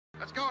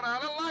Let's go now.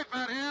 A little life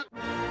out here.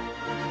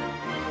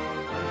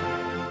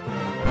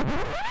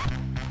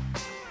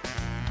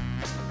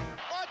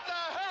 What the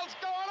hell's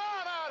going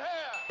on out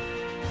here?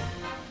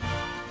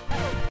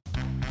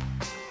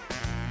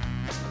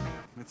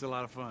 It's a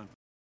lot of fun.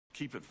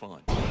 Keep it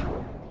fun.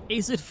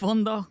 Is it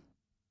fun though?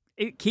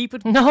 Keep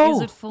it. No.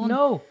 Is it fun?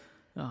 No.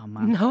 Oh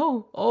man.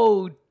 No.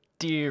 Oh,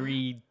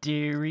 dearie. Do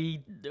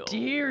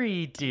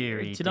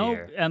you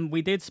know,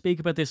 we did speak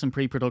about this in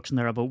pre-production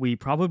there, but we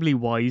probably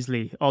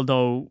wisely,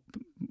 although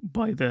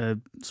by the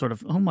sort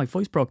of, oh, my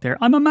voice broke there,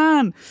 I'm a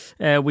man,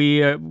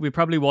 we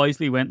probably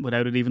wisely went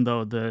without it, even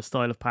though the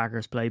style of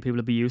Packers play, people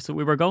would be used to it.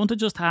 We were going to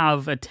just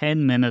have a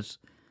 10-minute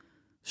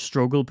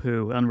struggle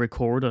poo and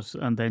record it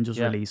and then just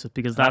release it,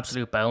 because that's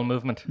absolute bowel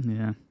movement.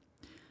 Yeah.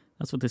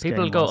 That's what this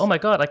People game go, was. oh my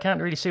God, I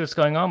can't really see what's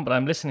going on, but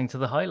I'm listening to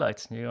the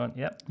highlights. And you're going,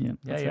 yeah, you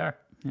are.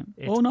 Yeah.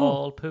 It's Oh, no.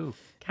 all poo.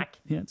 Cack.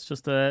 Yeah, it's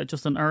just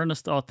an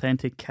earnest,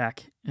 authentic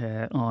cack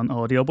on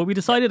audio. But we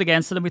decided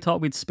against it, and we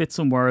thought we'd spit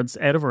some words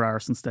out of our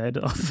arse instead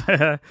of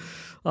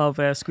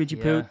squeegee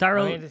poo.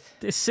 Daryl,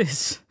 this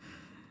is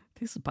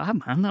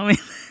bad, man. I mean,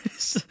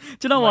 do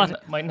you know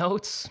what? My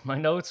notes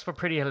were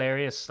pretty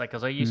hilarious. Like,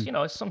 because I use,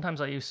 sometimes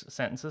I use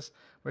sentences,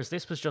 whereas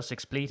this was just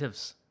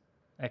expletives,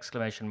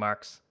 exclamation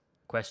marks,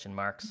 question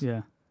marks,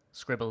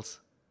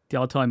 scribbles. The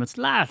odd time it's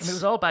lads. And it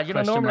was all bad.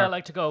 Normally I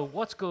like to go,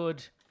 what's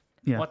good,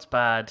 what's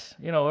bad,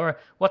 or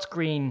what's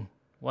green,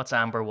 what's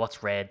amber,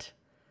 what's red.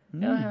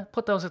 Yeah,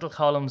 put those little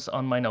columns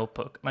on my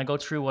notebook and I go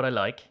through what I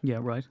like. Yeah,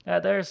 right.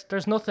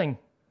 There's nothing.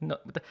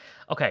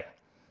 Okay,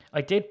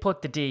 I did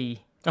put the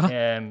D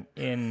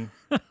in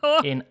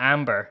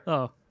amber.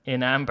 Oh,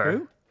 in amber.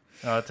 Who?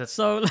 Oh, it's a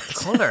so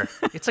color.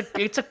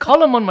 It's a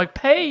column on my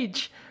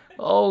page.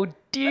 Oh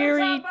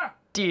dearie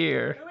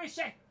dear. Who is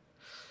she?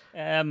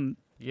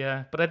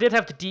 Yeah, but I did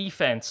have the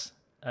defense.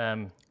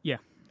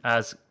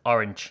 As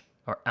orange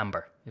or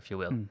amber, if you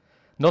will.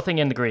 Nothing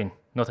in the green.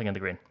 Nothing in the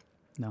green.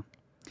 No.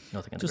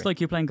 Nothing in the Just green. like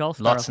you playing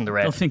golf. Lots Daryl. in the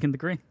red. Nothing in the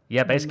green.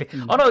 Yeah, basically.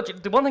 Oh no,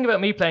 the one thing about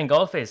me playing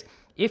golf is,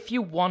 if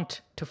you want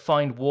to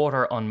find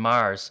water on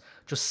Mars,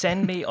 just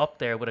send me up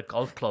there with a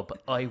golf club.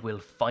 I will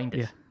find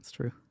it. Yeah, it's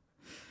true.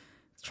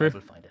 It's true. I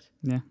will find it.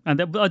 Yeah, and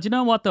do you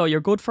know what though?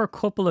 You're good for a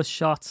couple of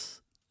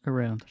shots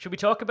around. Should we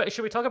talk about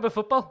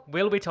football?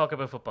 Will we talk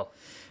about football?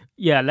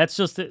 Yeah, let's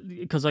just,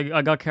 because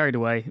I got carried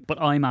away, but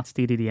I'm at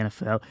Steedy the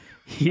NFL.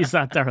 He's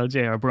at Daryl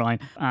J. O'Brien,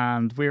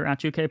 and we're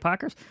at UK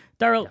Packers.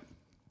 Daryl,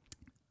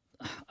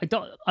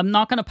 I'm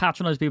not going to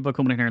patronise people by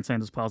coming in here and saying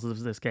there's positives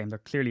of this game. There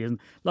clearly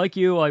isn't. Like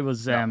you, I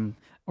was,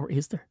 or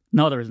is there?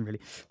 No, there isn't really.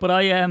 But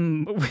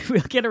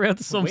we'll get around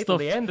to some Wait stuff.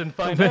 till the end and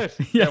find out.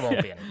 There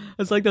won't be any.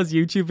 It's like those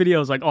YouTube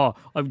videos, like,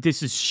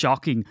 this is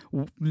shocking.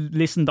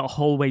 Listen the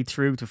whole way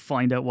through to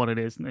find out what it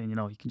is, and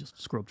you can just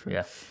scrub through.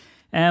 Yeah.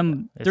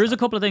 There's a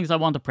couple of things I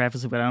want to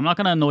preface it with. I'm not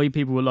going to annoy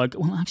people with like,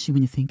 well, actually,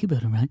 when you think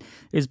about it, right,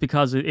 is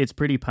because it's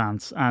pretty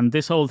pants. And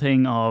this whole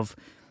thing of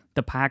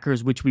the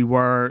Packers, which we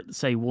were,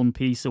 say, one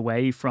piece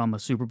away from a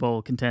Super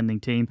Bowl contending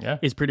team,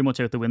 is pretty much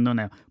out the window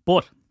now.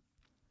 But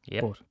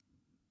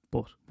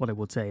what I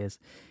would say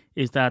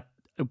is that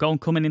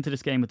coming into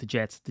this game with the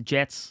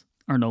Jets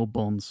are no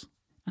bums.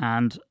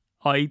 And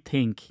I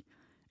think,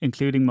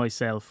 including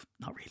myself,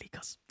 not really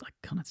because I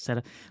kind of said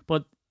it,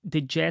 but the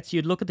Jets,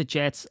 you'd look at the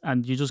Jets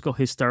and you just go,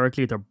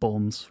 historically, they're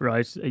bums,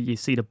 right? You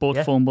see the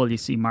butt fumble, you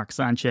see Mark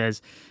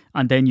Sanchez,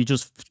 and then you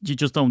just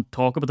don't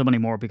talk about them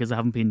anymore because they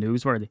haven't been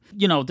newsworthy.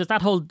 There's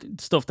that whole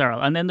stuff there.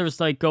 And then there's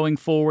like going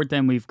forward,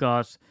 then we've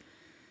got,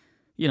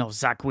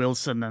 Zach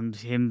Wilson and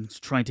him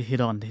trying to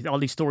hit on all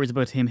these stories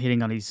about him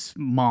hitting on his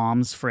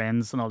mom's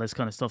friends and all this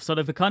kind of stuff. So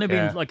they've kind of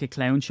been like a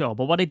clown show.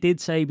 But what I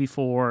did say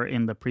before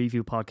in the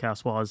preview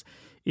podcast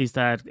is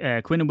that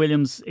Quinnen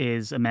Williams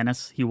is a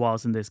menace. He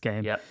was in this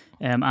game. Yep.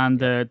 And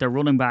the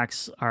running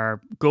backs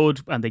are good,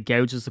 and they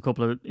gouged us a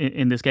couple of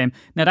in this game.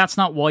 Now, that's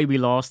not why we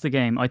lost the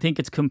game. I think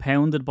it's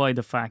compounded by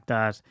the fact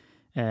that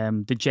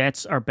the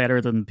Jets are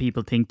better than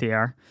people think they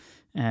are.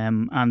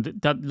 And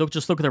that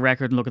just look at their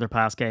record and look at their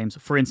past games.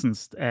 For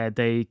instance,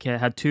 they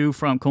had two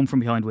come from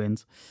behind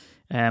wins.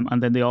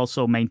 And then they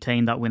also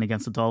maintained that win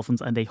against the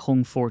Dolphins, and they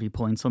hung 40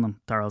 points on them,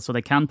 Daryl. So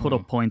they can put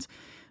up points.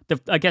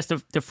 I guess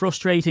the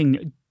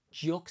frustrating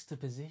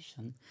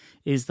juxtaposition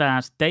is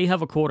that they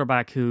have a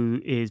quarterback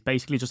who is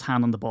basically just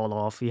handing the ball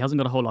off. He hasn't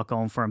got a whole lot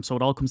going for him, so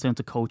it all comes down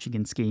to coaching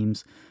and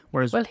schemes.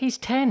 Whereas, well, he's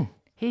 10.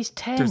 There's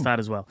that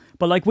as well.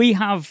 But like, we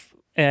have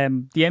the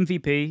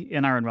MVP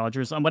in Aaron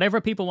Rodgers, and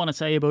whatever people want to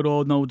say about,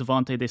 oh no,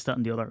 Devontae, this, that,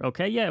 and the other.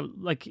 Okay, yeah,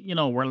 like,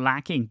 we're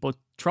lacking, but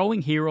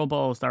throwing hero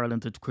balls, Daryl,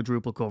 into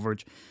quadruple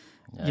coverage,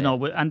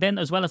 and then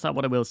as well as that,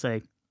 what I will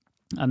say,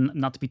 and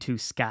not to be too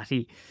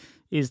scatty,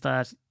 is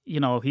that,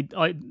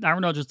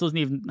 Aaron Rodgers doesn't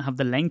even have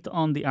the length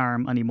on the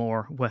arm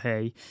anymore,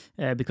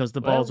 because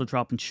the balls are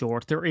dropping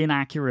short. They're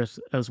inaccurate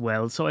as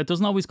well. So it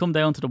doesn't always come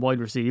down to the wide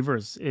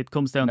receivers. It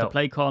comes down to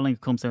play calling,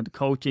 it comes down to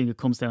coaching, it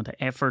comes down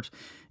to effort,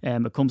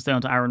 it comes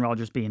down to Aaron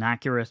Rodgers being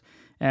accurate.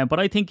 But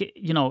I think,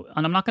 and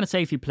I'm not going to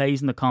say if he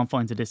plays in the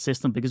confines of this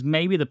system, because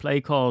maybe the play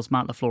calls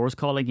Matt LaFleur is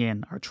calling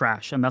in are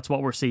trash, and that's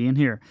what we're seeing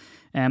here.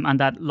 And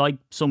that, like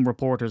some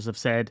reporters have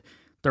said,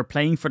 they're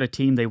playing for the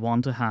team they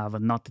want to have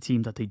and not the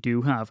team that they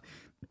do have.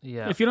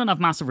 Yeah. If you don't have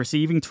massive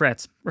receiving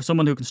threats or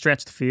someone who can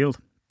stretch the field,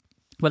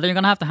 well, then you're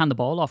going to have to hand the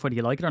ball off whether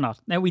you like it or not.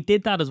 Now, we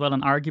did that as well,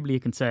 and arguably you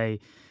can say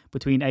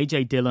between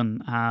A.J.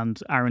 Dillon and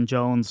Aaron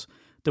Jones,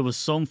 there was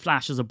some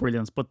flashes of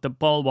brilliance, but the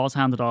ball was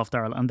handed off,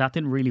 Darryl, and that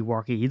didn't really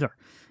work either.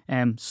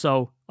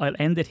 So I'll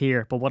end it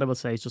here, but what I will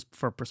say is just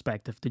for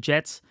perspective. The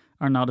Jets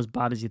are not as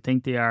bad as you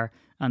think they are,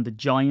 and the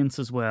Giants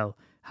as well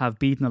have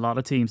beaten a lot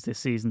of teams this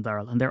season,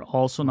 Darryl, and they're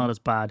also not as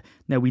bad.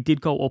 Now, we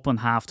did go up on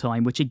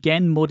halftime, which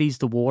again muddies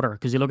the water,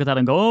 because you look at that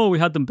and go, oh, we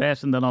had them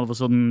bet, and then all of a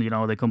sudden,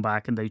 they come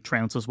back and they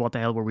trounce us. What the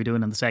hell were we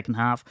doing in the second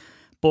half?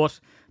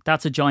 But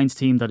that's a Giants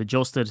team that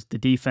adjusted. The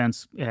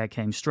defense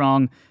came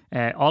strong.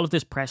 All of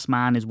this press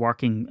man is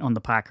working on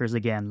the Packers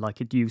again, like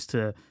it used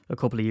to a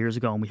couple of years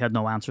ago, and we had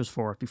no answers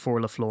for it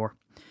before LaFleur,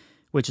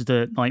 which is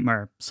the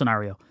nightmare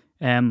scenario.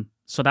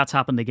 So that's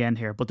happened again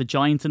here. But the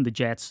Giants and the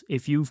Jets,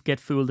 if you get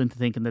fooled into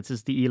thinking this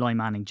is the Eli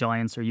Manning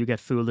Giants, or you get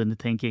fooled into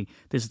thinking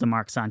this is the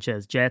Mark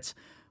Sanchez Jets,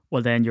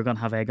 well, then you're going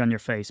to have egg on your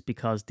face,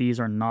 because these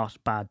are not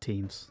bad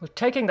teams. Well,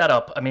 taking that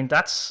up, I mean,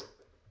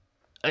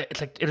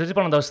 it is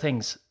one of those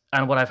things.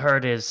 And what I've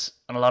heard is,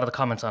 and a lot of the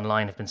comments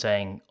online have been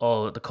saying,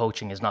 oh, the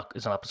coaching is not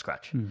up to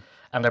scratch.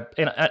 And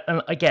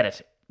I get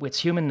it. It's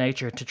human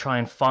nature to try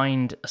and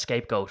find a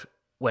scapegoat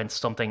when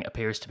something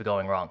appears to be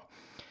going wrong.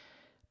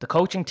 The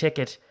coaching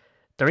ticket,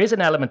 there is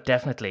an element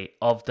definitely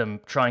of them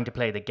trying to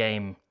play the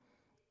game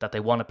that they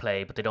want to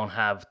play, but they don't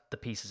have the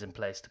pieces in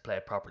place to play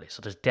it properly.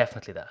 So there's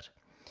definitely that.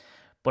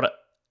 But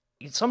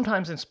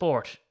sometimes in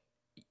sport,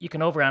 you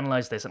can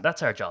overanalyze this, and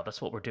that's our job.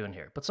 That's what we're doing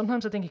here. But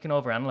sometimes I think you can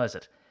overanalyze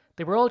it.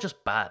 They were all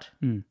just bad.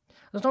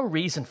 There's no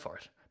reason for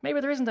it.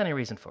 Maybe there isn't any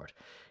reason for it.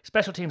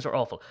 Special teams are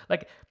awful.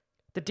 Like,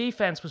 the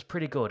defense was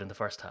pretty good in the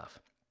first half.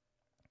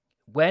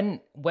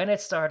 When it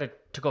started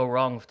to go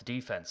wrong with the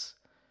defense,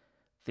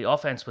 the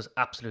offense was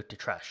absolutely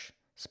trash.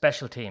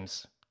 Special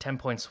teams,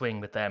 10-point swing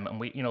with them, and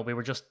we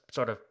were just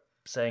sort of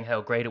saying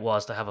how great it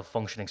was to have a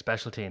functioning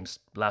special teams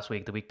last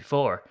week, the week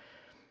before.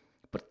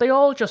 But they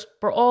all just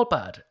were all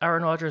bad.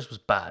 Aaron Rodgers was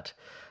bad.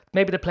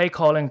 Maybe the play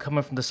calling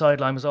coming from the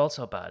sideline was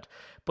also bad.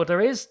 But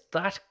there is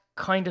that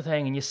kind of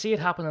thing, and you see it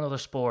happen in other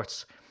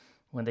sports.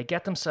 When they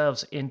get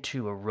themselves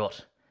into a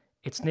rut,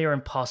 it's near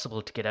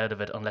impossible to get out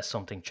of it unless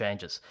something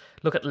changes.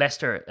 Look at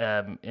Leicester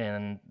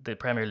in the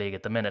Premier League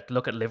at the minute.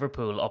 Look at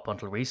Liverpool up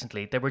until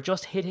recently. They were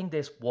just hitting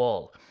this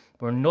wall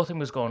where nothing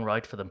was going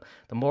right for them.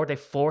 The more they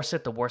force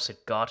it, the worse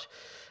it got.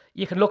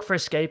 You can look for a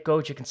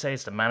scapegoat. You can say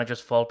it's the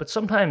manager's fault. But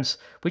sometimes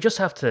we just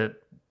have to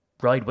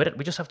ride with it.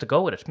 We just have to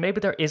go with it.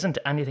 Maybe there isn't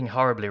anything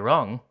horribly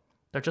wrong.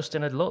 They're just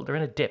in a lull. They're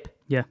in a dip.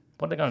 Yeah.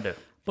 What are they going to do?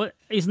 But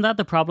isn't that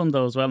the problem,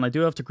 though, as well? And I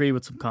do have to agree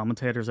with some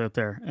commentators out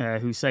there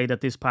who say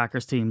that this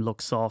Packers team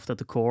looks soft at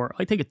the core.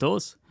 I think it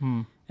does.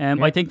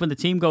 I think when the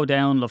team go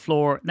down,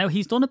 LaFleur... Now,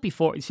 he's done it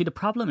before. You see, the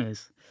problem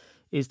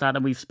is that,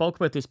 and we've spoke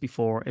about this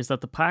before, is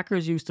that the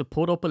Packers used to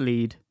put up a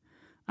lead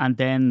and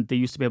then they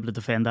used to be able to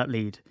defend that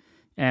lead.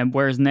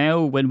 Whereas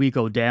now, when we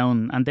go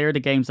down, and they're the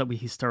games that we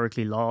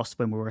historically lost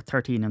when we were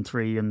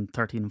 13-3 and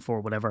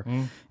 13-4, whatever,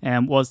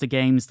 was the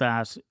games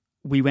that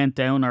we went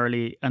down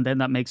early, and then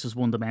that makes us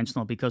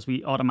one-dimensional because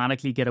we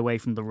automatically get away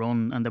from the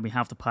run, and then we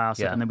have to pass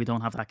it, and then we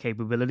don't have that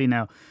capability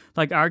now.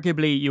 Like,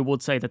 arguably, you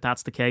would say that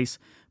that's the case.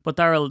 But,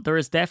 Darryl, there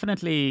is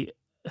definitely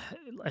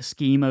a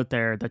scheme out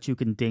there that you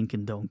can dink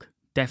and dunk.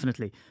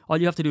 Definitely. All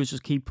you have to do is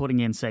just keep putting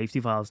in safety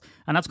valves.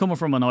 And that's coming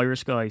from an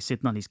Irish guy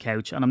sitting on his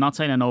couch. And I'm not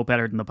saying I know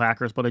better than the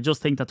Packers, but I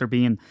just think that they're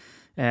being,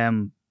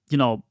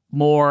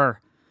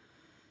 more...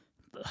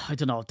 I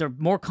don't know, they're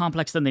more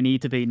complex than they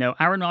need to be. Now,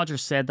 Aaron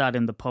Rodgers said that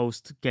in the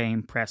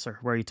post-game presser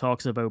where he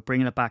talks about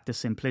bringing it back to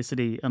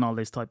simplicity and all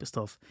this type of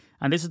stuff.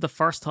 And this is the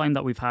first time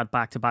that we've had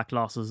back-to-back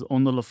losses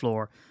under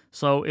LaFleur.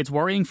 So it's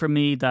worrying for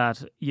me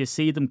that you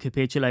see them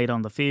capitulate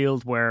on the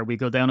field where we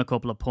go down a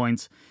couple of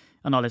points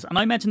and all this. And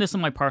I mentioned this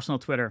on my personal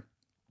Twitter.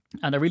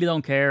 And I really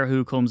don't care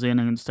who comes in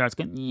and starts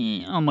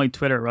going on my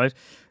Twitter, right?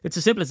 It's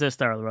as simple as this,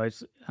 Darryl, right?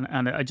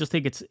 And I just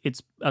think it's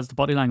as the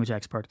body language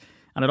expert.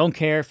 And I don't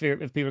care if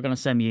people are going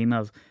to send me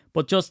emails.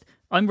 But just,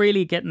 I'm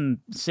really getting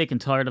sick and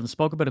tired of, and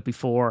spoke about it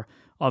before,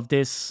 of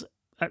this,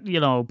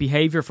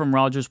 behaviour from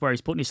Rodgers where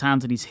he's putting his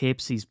hands on his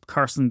hips, he's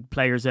cursing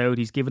players out,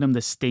 he's giving them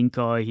the stink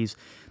eye,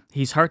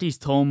 he's hurt his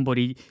thumb, but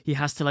he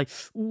has to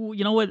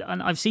you know what,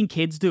 and I've seen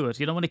kids do it.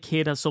 You know, when a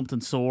kid has something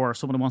sore or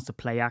someone wants to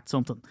play act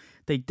something,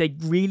 they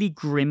really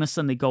grimace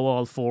and they go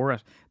all for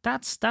it.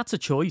 That's a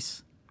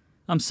choice.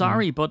 I'm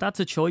sorry, but that's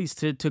a choice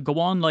to go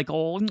on like,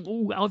 oh,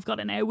 I've got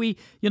an owie,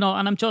 and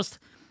I'm just...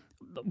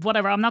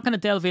 whatever. I'm not going to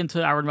delve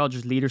into Aaron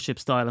Rodgers' leadership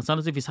style. It's not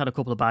as if he's had a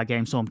couple of bad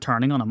games, so I'm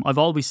turning on him. I've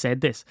always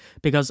said this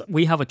because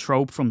we have a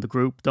trope from the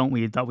group, don't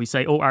we? That we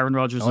say, "Oh, Aaron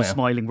Rodgers is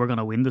smiling. We're going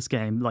to win this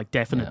game, like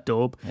definite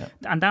dub." Yeah.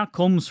 And that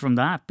comes from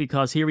that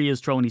because here he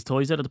is throwing his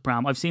toys out of the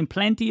pram. I've seen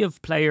plenty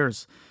of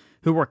players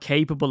who were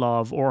capable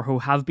of or who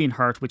have been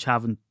hurt which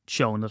haven't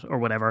shown it or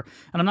whatever.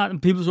 And I'm not,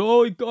 and people say,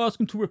 oh, you ask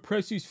him to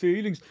repress his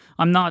feelings.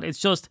 I'm not. It's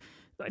just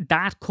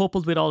that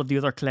coupled with all of the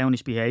other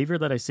clownish behaviour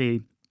that I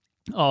see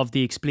of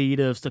the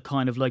expletives, the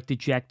kind of like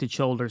dejected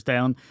shoulders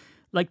down.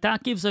 Like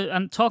that gives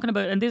I'm talking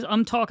about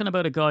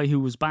a guy who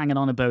was banging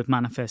on about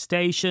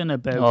manifestation,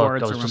 about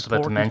words. I was just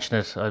about to mention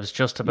it. I was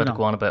just about to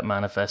go on about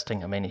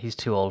manifesting. I mean, he's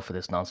too old for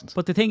this nonsense.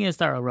 But the thing is,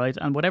 Darryl, right?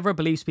 And whatever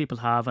beliefs people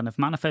have, and if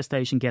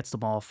manifestation gets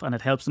them off and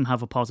it helps them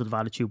have a positive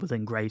attitude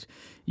within, great.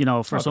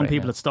 For some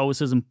people it's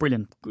stoicism,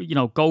 brilliant.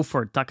 Go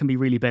for it. That can be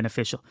really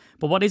beneficial.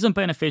 But what isn't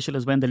beneficial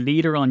is when the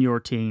leader on your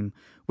team,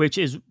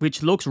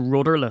 which looks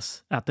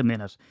rudderless at the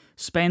minute,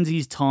 spends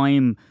his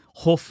time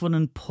huffing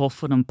and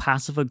puffing and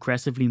passive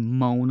aggressively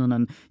moaning,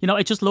 and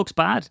it just looks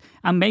bad.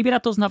 And maybe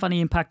that doesn't have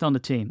any impact on the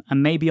team,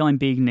 and maybe I'm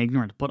being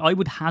ignorant, but I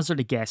would hazard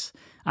a guess,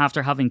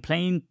 after having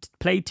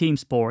played team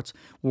sports,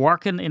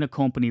 working in a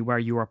company where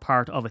you are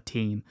part of a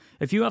team,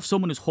 if you have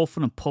someone who's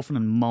huffing and puffing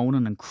and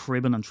moaning and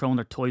cribbing and throwing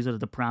their toys out of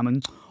the pram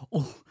and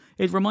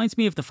it reminds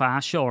me of the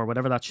Fast Show or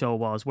whatever that show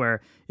was, where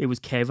it was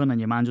Kevin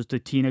and your man just the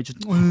teenagers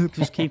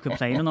just keep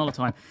complaining all the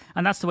time.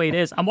 And that's the way it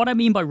is. And what I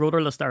mean by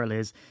rudderless, Darryl,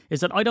 is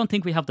that I don't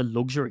think we have the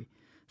luxury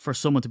for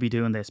someone to be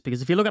doing this.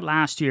 Because if you look at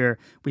last year,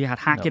 we had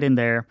Hackett in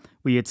there,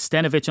 we had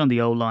Stenovich on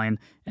the O-line,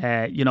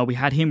 we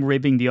had him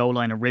ribbing the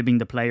O-line and ribbing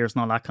the players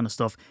and all that kind of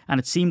stuff. And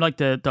it seemed like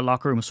the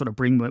locker room was sort of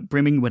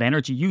brimming with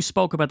energy. You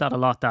spoke about that a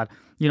lot, that,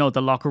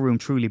 the locker room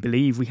truly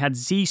believe. We had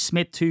Z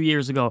Smith 2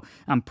 years ago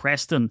and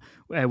Preston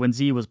when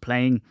Z was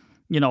playing,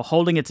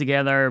 holding it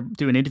together,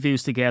 doing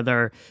interviews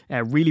together,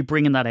 really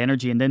bringing that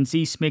energy. And then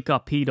Z Smith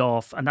got peed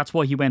off, and that's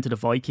why he went to the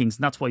Vikings,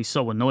 and that's why he's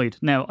so annoyed.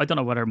 Now, I don't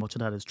know whether much of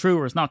that is true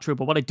or is not true,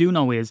 but what I do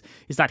know is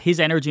that his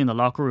energy in the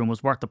locker room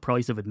was worth the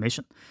price of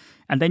admission.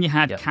 And then you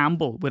had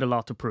Campbell with a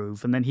lot to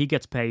prove, and then he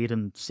gets paid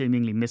and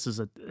seemingly misses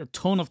a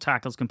ton of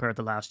tackles compared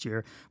to last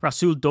year.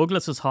 Rasul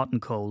Douglas is hot and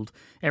cold.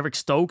 Eric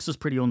Stokes is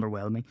pretty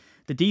underwhelming.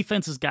 The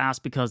defense is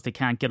gassed because they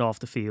can't get off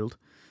the field.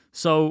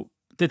 So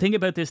the thing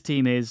about this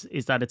team is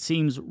that it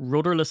seems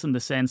rudderless in the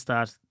sense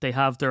that they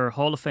have their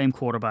Hall of Fame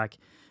quarterback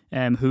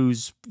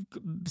who's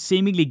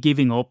seemingly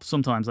giving up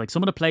sometimes. Like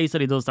some of the plays that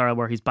he does there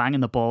where he's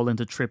banging the ball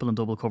into triple and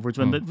double coverage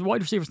when the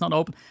wide receiver's not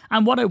open.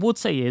 And what I would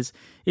say is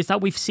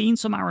that we've seen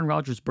some Aaron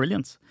Rodgers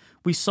brilliance.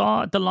 We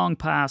saw the long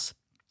pass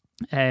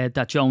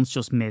that Jones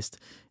just missed.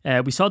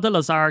 We saw the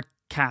Lazard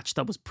catch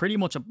that was pretty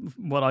much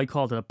what I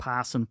called a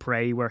pass and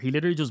pray, where he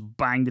literally just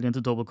banged it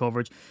into double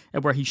coverage,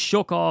 where he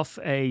shook off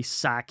a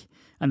sack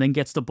and then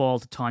gets the ball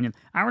to Tonyan.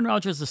 Aaron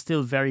Rodgers is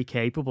still very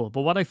capable,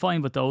 but what I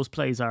find with those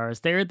plays is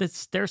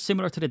they're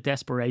similar to the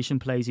desperation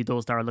plays he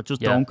does there that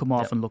just don't come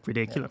off and look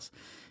ridiculous.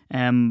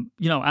 And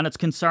it's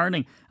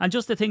concerning. And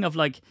just the thing of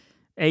like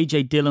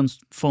AJ Dillon's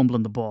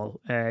fumbling the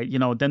ball,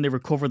 then they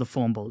recover the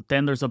fumble,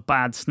 then there's a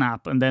bad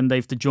snap, and then they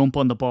have to jump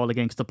on the ball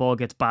again because the ball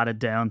gets batted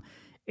down.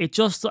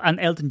 And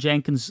Elton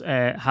Jenkins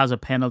has a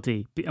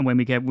penalty, and when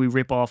we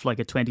rip off like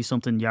a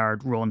 20-something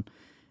yard run.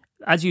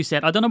 As you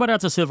said, I don't know whether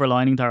that's a silver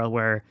lining, Darryl,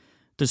 where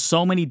there's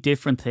so many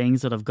different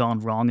things that have gone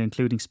wrong,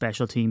 including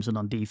special teams and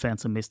on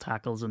defense and missed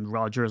tackles and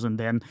Rodgers, and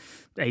then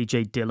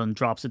AJ Dillon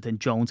drops it, then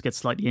Jones gets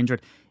slightly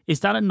injured. Is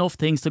that enough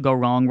things to go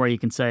wrong where you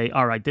can say,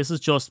 all right, this is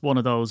just one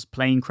of those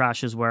plane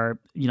crashes where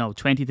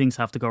 20 things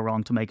have to go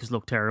wrong to make us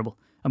look terrible,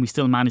 and we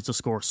still manage to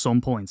score some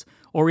points?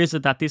 Or is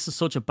it that this is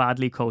such a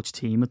badly coached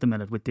team at the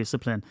minute with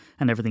discipline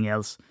and everything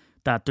else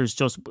that there's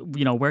just,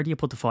 where do you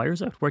put the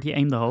fires out? Where do you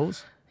aim the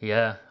hose?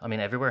 Yeah, I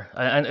mean, everywhere.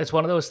 And it's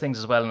one of those things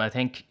as well, and I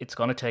think it's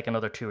going to take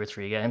another 2 or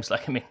 3 games.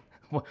 Like, I mean,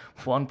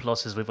 one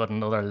plus is we've got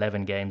another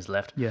 11 games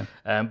left. Yeah.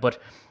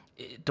 But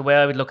the way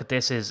I would look at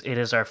this is it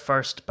is our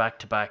first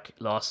back-to-back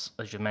loss,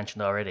 as you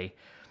mentioned already.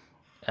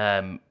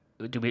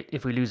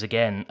 If we lose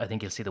again, I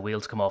think you'll see the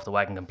wheels come off the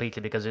wagon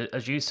completely, because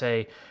as you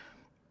say,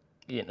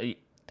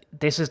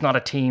 this is not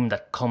a team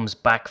that comes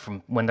back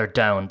from when they're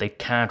down. They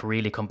can't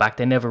really come back.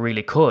 They never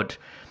really could.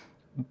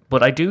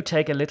 But I do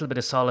take a little bit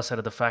of solace out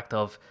of the fact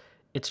of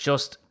it's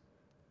just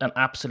an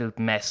absolute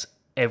mess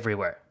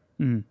everywhere.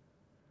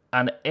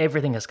 And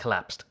everything has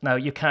collapsed. Now,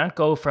 you can't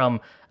go from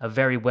a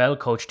very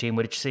well-coached team,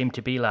 which seemed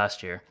to be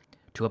last year,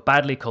 to a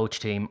badly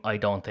coached team, I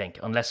don't think,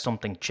 unless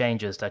something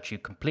changes that you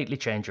completely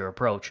change your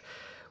approach.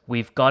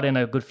 We've got in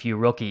a good few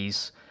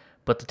rookies,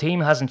 but the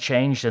team hasn't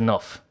changed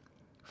enough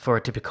for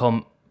it to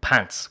become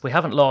pants. We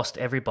haven't lost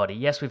everybody.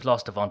 Yes, we've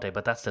lost Devontae,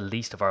 but that's the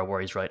least of our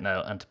worries right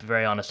now. And to be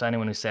very honest,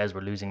 anyone who says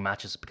we're losing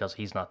matches because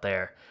he's not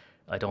there,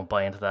 I don't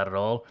buy into that at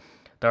all.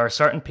 There are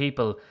certain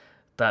people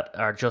that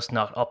are just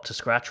not up to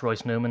scratch.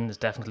 Royce Newman is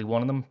definitely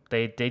one of them.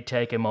 They did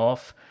take him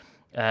off.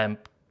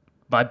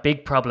 My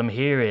big problem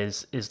here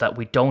is that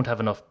we don't have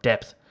enough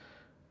depth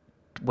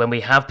when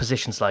we have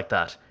positions like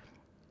that.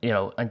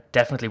 And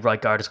definitely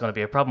right guard is going to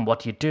be a problem.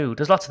 What do you do?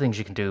 There's lots of things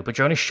you can do, but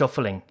you're only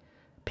shuffling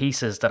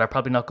pieces that are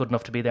probably not good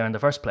enough to be there in the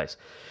first place.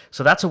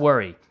 So that's a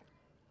worry.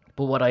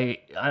 But what we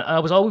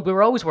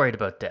were always worried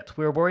about depth.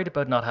 We were worried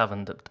about not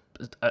having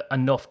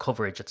enough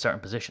coverage at certain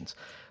positions.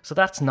 So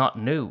that's not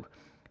new.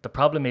 The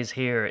problem is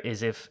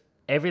if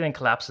everything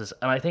collapses,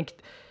 and I think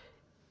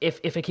if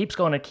it keeps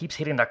going, it keeps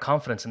hitting their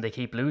confidence and they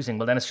keep losing,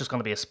 well, then it's just going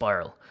to be a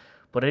spiral.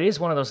 But it is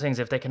one of those things,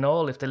 if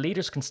the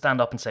leaders can stand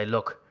up and say,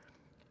 look,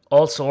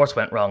 all sorts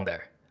went wrong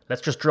there.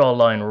 Let's just draw a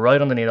line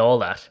right underneath all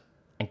that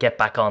and get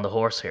back on the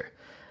horse here.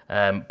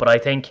 But I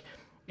think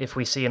if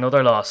we see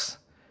another loss,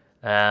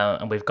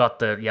 and we've got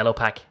the yellow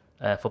pack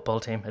football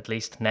team at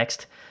least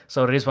next,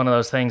 so it is one of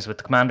those things with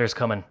the Commanders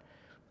coming.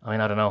 I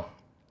mean, I don't know.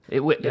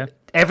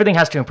 Everything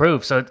has to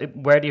improve. So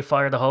where do you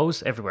fire the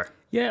hose? Everywhere.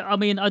 Yeah, I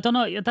mean, I don't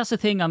know. That's the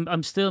thing.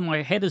 I'm still,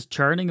 my head is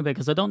churning a bit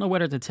because I don't know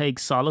whether to take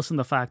solace in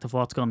the fact of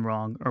what's gone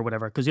wrong or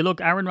whatever. Because you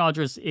look, Aaron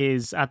Rodgers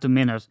is at the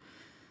minute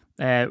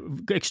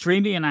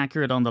extremely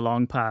inaccurate on the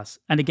long pass.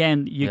 And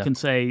again, you can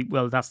say,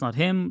 well, that's not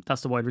him.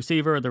 That's the wide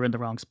receiver. They're in the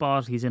wrong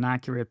spot. He's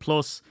inaccurate.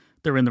 Plus,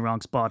 they're in the wrong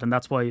spot, and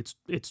that's why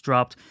it's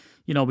dropped.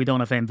 You know, we don't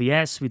have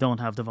MVS, we don't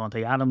have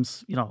Devontae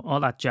Adams, you know, all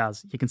that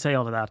jazz. You can say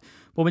all of that.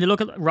 But when you look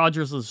at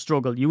Rodgers'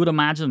 struggle, you would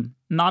imagine,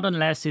 not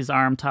unless his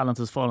arm talent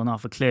has fallen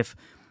off a cliff,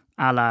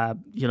 a la,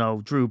 you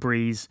know, Drew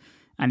Brees,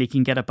 and he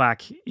can get it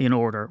back in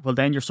order. Well,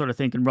 then you're sort of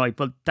thinking, right,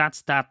 well,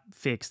 that's that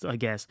fixed, I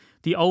guess.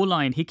 The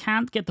O-line, he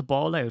can't get the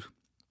ball out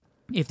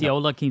if the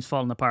O-line keeps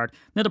falling apart.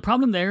 Now, the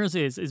problem there is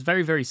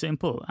very, very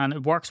simple, and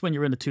it works when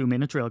you're in the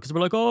 2-minute drill, because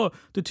we're like, oh,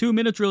 the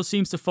 2-minute drill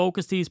seems to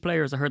focus these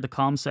players. I heard the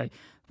comm say.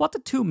 What the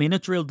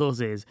 2-minute drill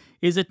does is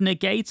it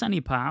negates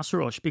any pass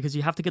rush because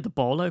you have to get the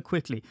ball out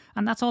quickly,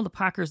 and that's all the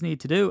Packers need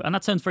to do. And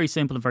that sounds very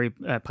simple and very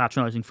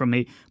patronising from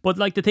me, but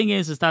like the thing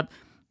is that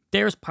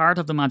there's part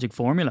of the magic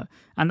formula,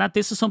 and that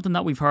this is something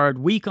that we've heard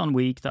week on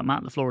week that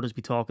Matt LaFleur has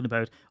been talking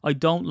about. I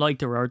don't like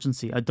their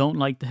urgency. I don't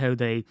like how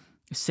they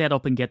set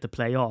up and get the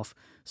play off.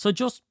 So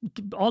just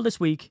all this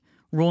week,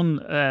 run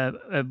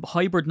a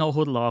hybrid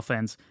no-huddle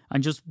offense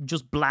and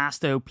just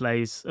blast out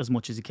plays as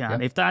much as you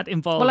can. If that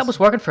involves... Well, that was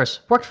working for us.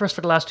 Worked for us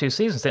for the last 2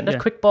 seasons, didn't it?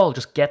 Quick ball,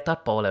 just get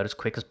that ball out as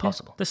quick as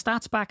possible. The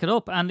stats back it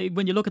up, and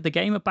when you look at the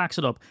game, it backs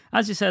it up.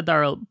 As you said,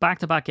 Daryl,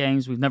 back-to-back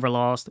games, we've never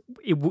lost.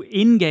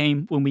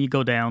 In-game, when we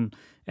go down,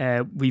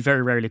 we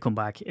very rarely come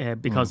back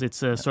because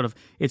it's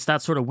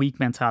that sort of weak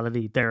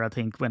mentality there, I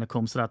think, when it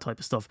comes to that type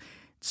of stuff.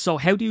 So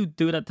how do you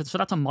do that? So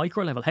that's a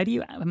micro level. How do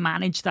you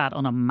manage that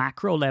on a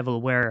macro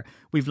level where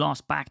we've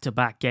lost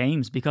back-to-back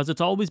games? Because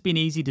it's always been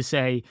easy to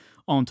say,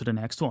 on to the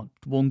next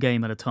one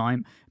game at a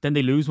time. Then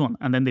they lose one,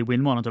 and then they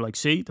win one, and they're like,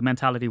 see, the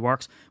mentality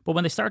works. But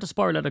when they start to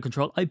spiral out of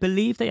control, I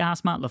believe they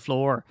asked Matt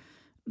LaFleur,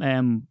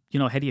 you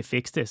know, how do you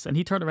fix this? And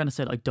he turned around and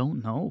said, I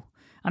don't know.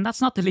 And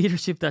that's not the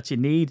leadership that you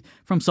need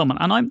from someone.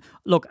 And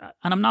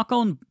I'm not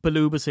going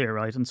balubas here,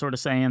 right, and sort of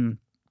saying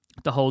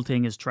the whole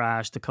thing is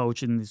trash, the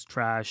coaching is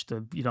trash,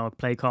 the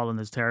play calling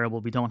is terrible,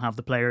 we don't have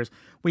the players.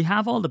 We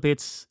have all the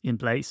bits in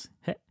place.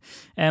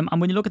 And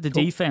when you look at the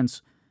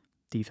defense,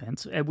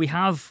 we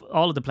have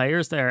all of the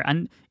players there,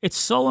 and it's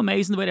so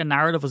amazing the way the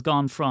narrative has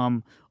gone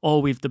from, oh,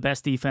 we've the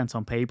best defense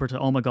on paper, to,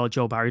 oh my God,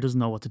 Joe Barry doesn't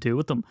know what to do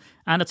with them.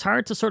 And it's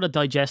hard to sort of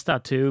digest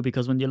that too,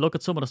 because when you look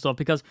at some of the stuff,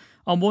 because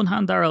on one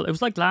hand, Daryl, it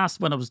was like last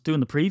when I was doing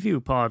the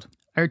preview pod,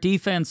 our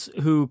defense,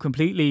 who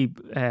completely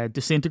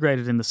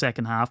disintegrated in the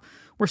second half,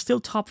 were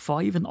still top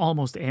 5 in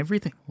almost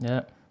everything.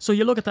 Yeah. So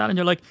you look at that and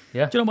you're like, do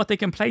you know what, they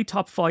can play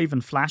top 5 in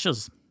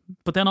flashes,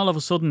 but then all of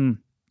a sudden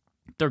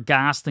they're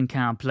gassed and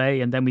can't play,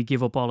 and then we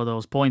give up all of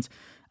those points.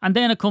 And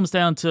then it comes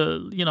down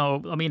to, you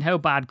know, I mean, how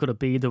bad could it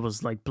be? There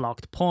was like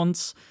blocked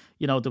punts,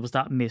 you know, there was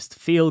that missed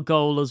field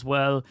goal as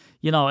well.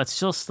 You know, it's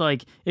just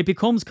like, it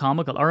becomes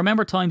comical. I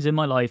remember times in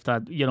my life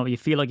that, you know, you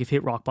feel like you've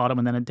hit rock bottom,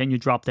 and then you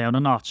drop down a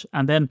notch,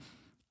 and then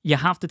you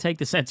have to take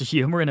the sense of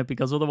humour in it,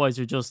 because otherwise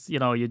you just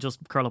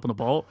curl up in a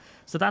ball.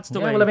 So that's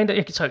the way. Well, I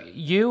mean, so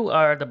you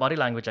are the body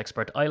language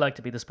expert. I like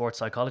to be the sports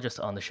psychologist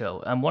on the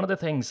show. And one of the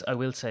things I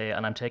will say,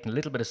 and I'm taking a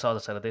little bit of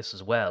solace out of this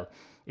as well,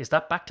 is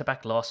that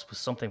back-to-back loss was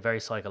something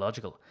very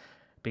psychological,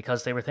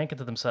 because they were thinking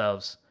to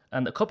themselves,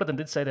 and a couple of them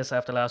did say this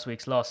after last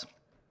week's loss.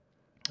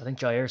 I think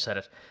Jair said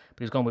it, but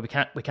he was going, well,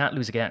 we can't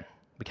lose again.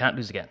 We can't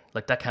lose again.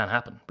 Like, that can't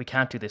happen. We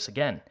can't do this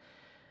again.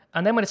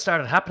 And then when it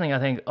started happening, I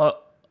think,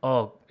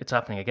 oh, it's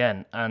happening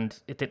again. And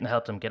it didn't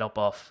help them get up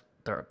off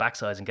their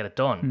backsides and get it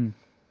done.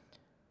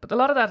 But a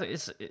lot of that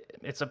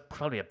it's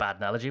probably a bad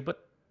analogy,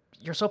 but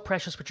you're so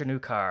precious with your new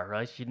car,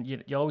 right?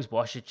 You always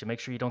wash it, you make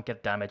sure you don't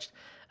get damaged,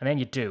 and then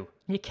you do.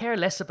 And you care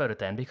less about it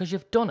then, because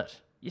you've done it.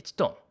 It's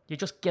done. You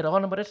just get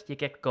on with it, you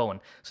get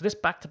going. So this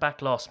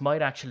back-to-back loss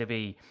might actually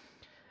be...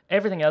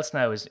 Everything else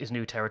now is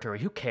new territory.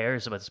 Who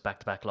cares about this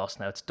back-to-back loss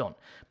now? It's done.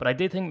 But I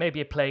did think maybe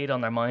it played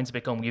on their minds a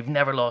bit, going, we've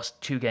never lost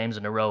 2 games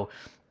in a row,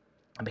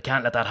 and we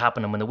can't let that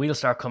happen. And when the wheels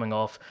start coming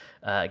off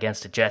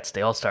against the Jets,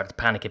 they all started to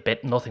panic a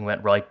bit. Nothing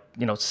went right.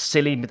 You know,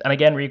 silly. And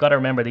again, you got to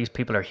remember, these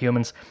people are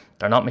humans.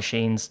 They're not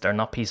machines. They're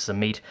not pieces of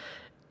meat.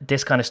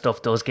 This kind of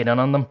stuff does get in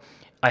on them.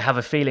 I have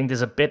a feeling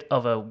there's a bit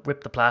of a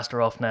rip the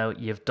plaster off now.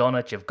 You've done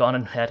it. You've gone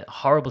and had a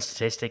horrible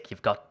statistic.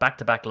 You've got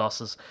back-to-back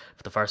losses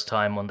for the first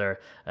time under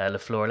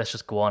LaFleur. Let's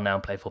just go on now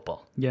and play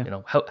football. Yeah. You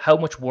know, how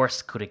much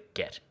worse could it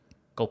get?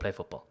 Go play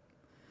football.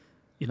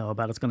 You know how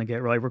bad it's going to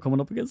get, right? We're coming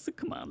up against the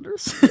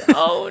Commanders.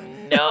 Oh,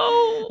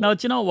 no. No,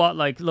 do you know what?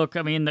 Like, look,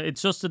 I mean,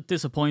 it's just, it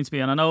disappoints me.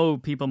 And I know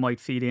people might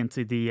feed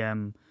into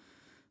the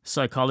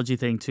psychology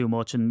thing too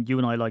much, and you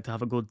and I like to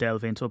have a good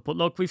delve into it. But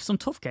look, we've some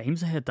tough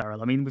games ahead,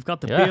 Daryl. I mean, we've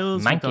got the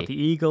Bills, we've got the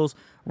Eagles.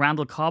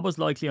 Randall Cobb is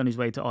likely on his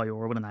way to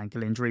IR with an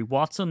ankle injury.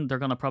 Watson, they're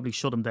going to probably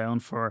shut him down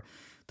for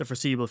the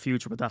foreseeable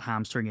future with that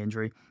hamstring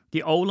injury.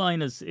 The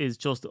O-line is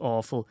just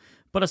awful.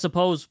 But I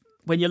suppose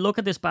when you look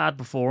at this bad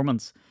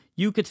performance,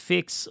 you could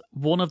fix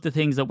one of the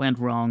things that went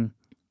wrong,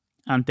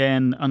 and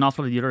then an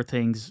awful lot of the other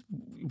things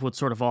would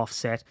sort of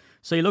offset.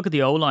 So you look at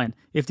the O-line.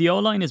 If the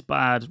O-line is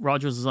bad,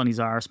 Rodgers is on his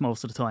arse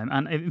most of the time.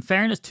 And in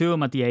fairness to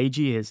him, at the age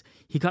he is,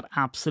 he got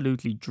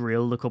absolutely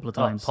drilled a couple of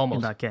times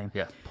in that game.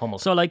 Yeah,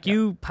 pummeled. So,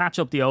 you patch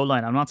up the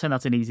O-line. I'm not saying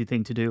that's an easy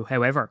thing to do.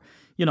 However,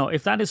 you know,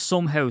 if that is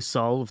somehow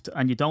solved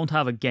and you don't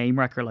have a game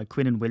wrecker like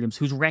Quinnen Williams,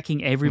 who's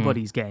wrecking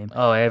everybody's game.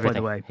 Oh, everything. By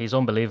the way. He's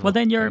unbelievable. Well,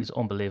 then he's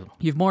unbelievable.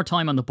 You've more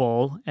time on the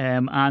ball,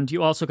 and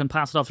you also can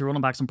pass it off to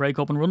running backs and break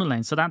open running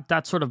lanes. So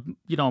that sort of,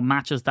 you know,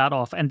 matches that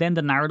off. And then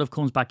the narrative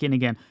comes back in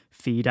again.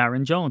 Feed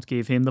Aaron Jones,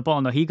 give him the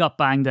ball. Now, he got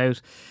banged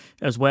out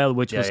as well,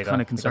 which was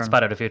kind of concerning. He got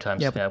spattered a few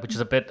times, which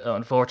is a bit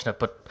unfortunate.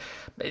 But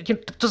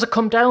does it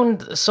come down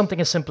to something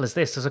as simple as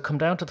this? Does it come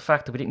down to the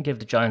fact that we didn't give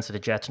the Giants or the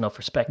Jets enough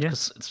respect?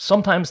 Because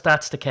sometimes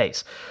that's the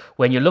case.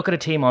 When you look at a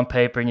team on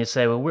paper and you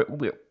say, well,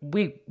 we're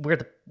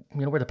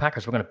the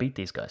Packers, we're going to beat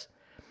these guys.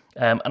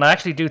 And I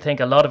actually do think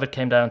a lot of it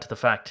came down to the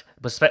fact,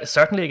 but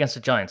certainly against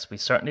the Giants, we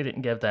certainly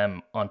didn't give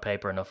them on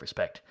paper enough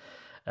respect.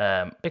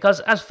 Because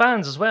as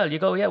fans as well, you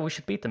go, yeah, we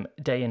should beat them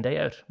day in, day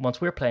out. Once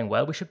we're playing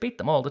well, we should beat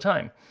them all the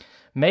time.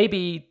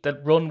 Maybe the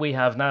run we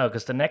have now,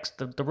 because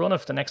the run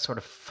of the next sort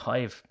of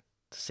 5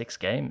 to 6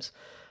 games,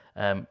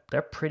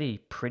 they're pretty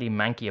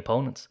manky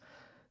opponents.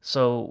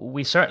 So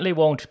we certainly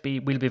we'll be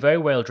very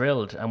well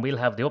drilled, and we'll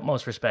have the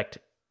utmost respect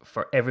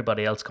for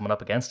everybody else coming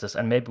up against us,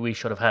 and maybe we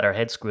should have had our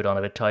heads screwed on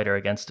a bit tighter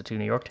against the 2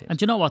 New York teams.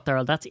 And you know what,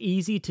 Daryl? That's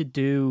easy to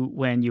do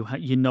when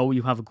you know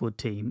you have a good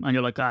team, and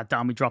you're like,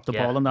 damn, we dropped the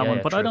ball on that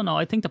one. But true. I don't know.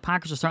 I think the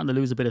Packers are starting to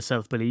lose a bit of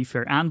self-belief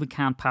here, and we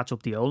can't patch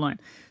up the O-line.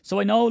 So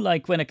I know,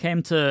 like, when it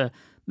came to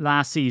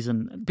last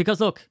season, because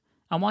look,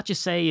 and what you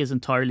say is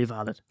entirely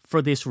valid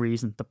for this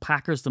reason. The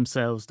Packers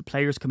themselves, the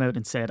players come out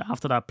and said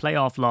after that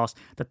playoff loss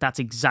that that's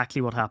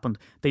exactly what happened.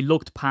 They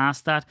looked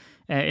past that.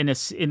 In a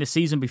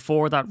season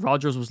before that,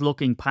 Rodgers was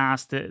looking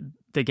past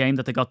the game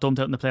that they got dumped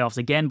out in the playoffs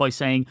again by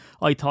saying,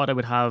 I thought I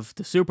would have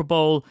the Super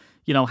Bowl,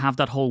 you know, have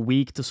that whole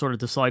week to sort of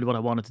decide what I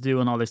wanted to do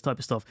and all this type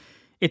of stuff.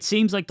 It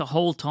seems like the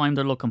whole time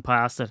they're looking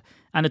past it.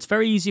 And it's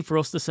very easy for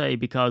us to say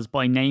because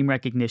by name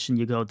recognition,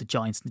 you go, the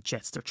Giants and the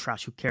Jets, they're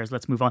trash, who cares,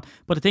 let's move on.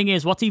 But the thing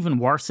is, what's even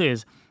worse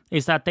is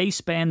that they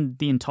spend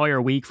the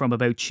entire week from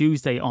about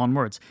Tuesday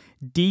onwards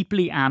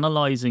deeply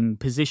analysing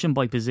position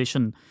by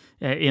position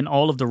in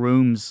all of the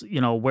rooms, you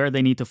know, where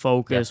they need to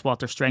focus, what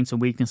their strengths and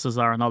weaknesses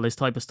are and all this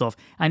type of stuff.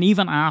 And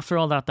even after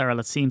all that, Daryl,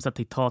 it seems that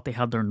they thought they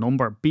had their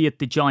number, be it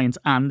the Giants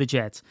and the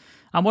Jets.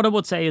 And what I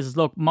would say is,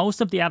 look,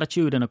 most of the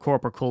attitude in a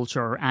corporate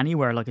culture or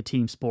anywhere like a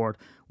team sport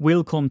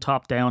will come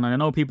top down. And I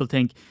know people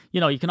think, you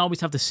know, you can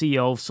always have the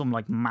CEO of some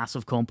like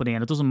massive company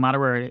and it doesn't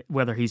matter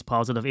whether he's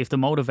positive. If the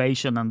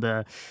motivation and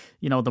the,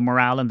 you know, the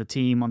morale in the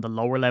team on the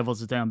lower levels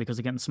is down because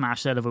they're getting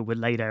smashed out of it with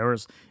late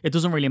hours, it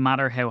doesn't really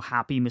matter how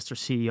happy Mr.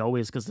 CEO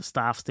is because the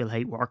staff still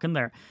hate working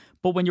there.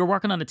 But when you're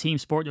working on a team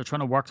sport, you're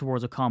trying to work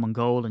towards a common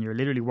goal and you're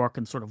literally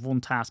working sort of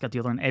one task at the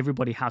other and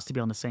everybody has to be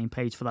on the same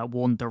page for that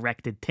one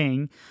directed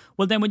thing.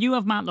 Well, then when you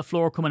have Matt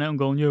LaFleur coming out and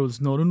going, yeah,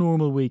 it's not a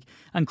normal week,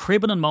 and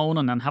cribbing and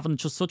moaning and having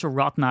just such a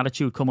rotten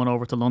attitude coming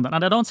over to London.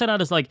 And I don't say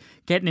that as like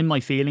getting in my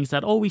feelings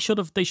that, oh, they should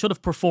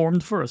have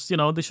performed for us. You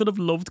know, they should have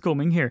loved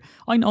coming here.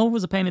 I know it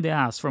was a pain in the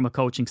ass from a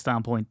coaching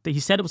standpoint. He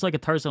said it was like a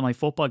Thursday night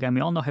football game.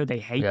 We all know how they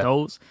hate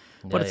those.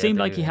 But it seemed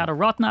like he had a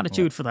rotten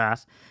attitude for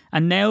that.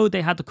 And now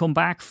they had to come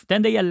back.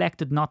 Then they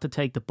elected not to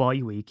take the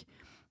bye week.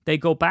 They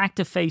go back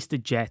to face the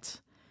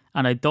Jets.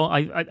 And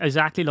I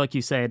exactly like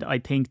you said, I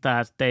think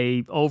that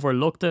they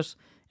overlooked it.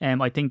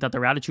 I think that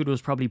their attitude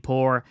was probably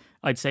poor.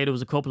 I'd say there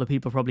was a couple of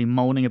people probably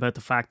moaning about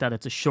the fact that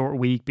it's a short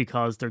week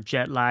because they're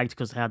jet lagged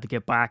because they had to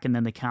get back and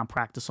then they can't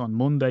practice on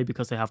Monday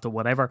because they have to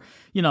whatever.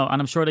 You know,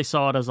 and I'm sure they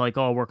saw it as like,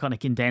 oh, we're kind of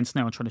condensed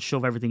now and trying to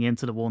shove everything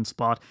into the one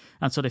spot.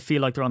 And so they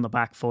feel like they're on the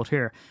back foot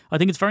here. I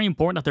think it's very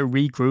important that they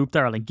regroup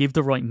there and give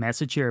the right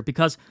message here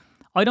because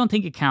I don't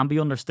think it can be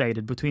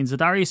understated between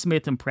Zadarius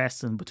Smith and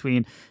Preston,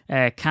 between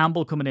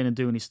Campbell coming in and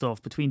doing his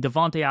stuff, between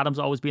Devontae Adams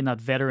always being that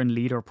veteran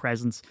leader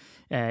presence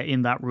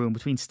in that room,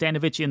 between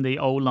Stenovich in the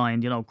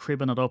O-line, you know,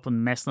 cribbing it up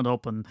and messing it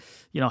up and,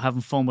 you know,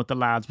 having fun with the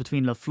lads,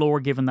 between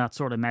LaFleur giving that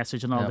sort of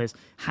message and all this,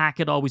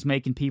 Hackett always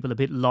making people a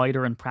bit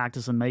lighter in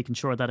practice and making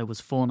sure that it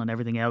was fun and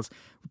everything else.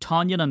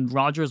 Tonyan and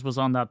Rodgers was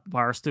on that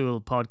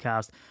Barstool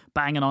podcast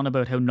banging on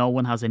about how no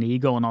one has an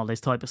ego and all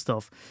this type of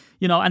stuff.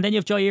 You know, and then you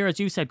have Jair, as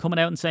you said, coming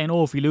out and saying,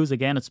 oh, if we lose a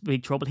again, it's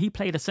big trouble. He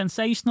played a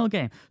sensational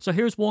game. So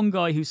here's one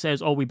guy who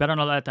says, oh, we better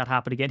not let that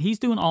happen again. He's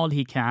doing all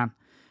he can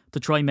to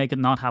try and make it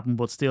not happen,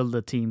 but still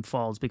the team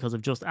falls because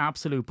of just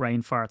absolute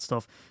brain fart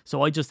stuff.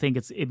 So I just think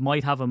it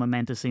might have a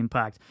momentous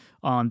impact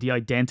on the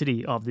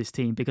identity of this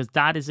team, because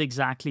that is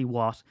exactly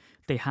what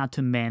they had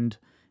to mend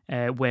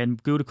when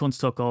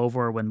Gutekunst took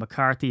over, when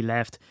McCarthy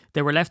left.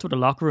 They were left with a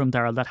locker room,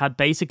 Daryl,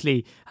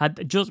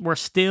 that were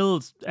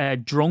still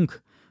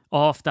drunk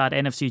off that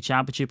NFC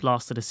Championship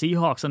loss to the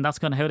Seahawks, and that's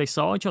kind of how they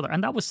saw each other.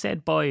 And that was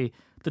said by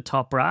the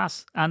top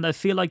brass, and I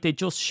feel like they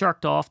just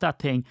shirked off that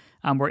thing,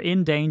 and we're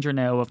in danger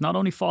now of not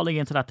only falling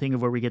into that thing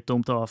of where we get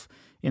dumped off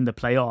in the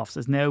playoffs.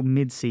 It's now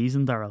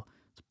mid-season, Daryl.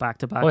 It's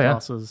back-to-back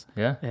losses.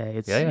 Yeah.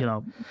 You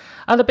know.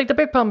 And the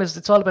big problem is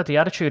it's all about the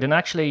attitude. And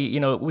actually, you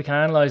know, we can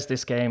analyse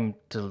this game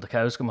till the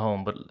cows come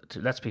home, but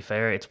let's be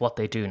fair, it's what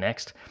they do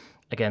next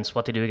against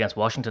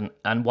Washington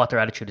and what their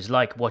attitude is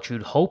like. What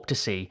you'd hope to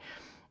see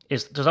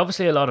is there's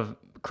obviously a lot of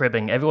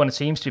cribbing. Everyone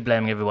seems to be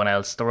blaming everyone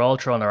else. They're all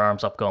throwing their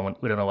arms up going,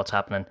 we don't know what's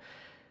happening.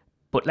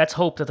 But let's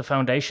hope that the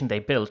foundation they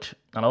built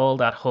and all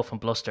that huff and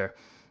bluster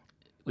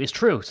is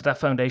true. So that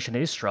foundation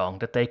is strong,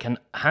 that they can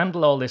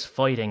handle all this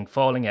fighting,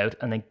 falling out,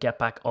 and then get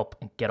back up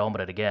and get on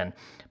with it again.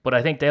 But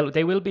I think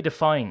they will be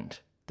defined.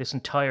 This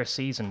entire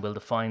season will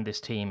define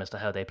this team as to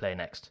how they play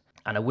next.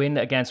 And a win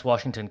against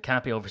Washington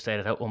can't be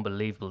overstated how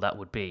unbelievable that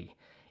would be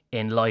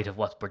in light of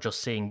what we're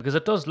just seeing. Because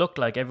it does look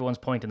like everyone's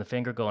pointing the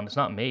finger going, it's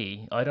not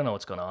me, I don't know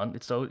what's going on.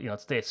 It's so, you know,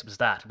 it's this, it was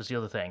that, it was the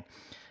other thing.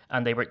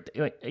 And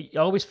you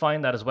always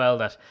find that as well,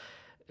 that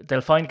they'll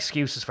find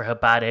excuses for how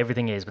bad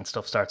everything is when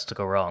stuff starts to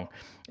go wrong.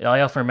 I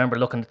often remember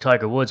looking at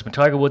Tiger Woods. When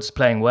Tiger Woods was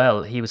playing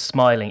well, he was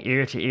smiling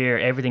ear to ear.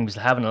 Everything was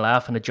having a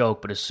laugh and a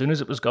joke. But as soon as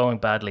it was going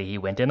badly, he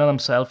went in on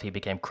himself. He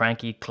became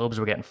cranky. Clubs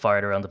were getting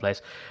fired around the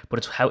place.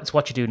 But it's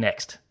what you do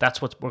next.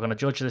 That's what we're going to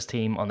judge this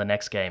team on the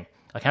next game.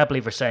 I can't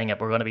believe we're saying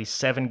it. We're going to be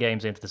 7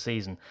 games into the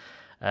season.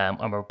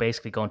 And we're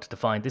basically going to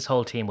define, this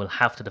whole team will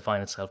have to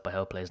define itself by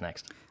how it plays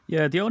next.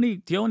 Yeah, the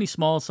only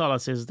small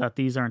solace is that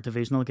these aren't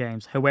divisional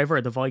games.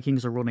 However, the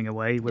Vikings are running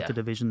away with the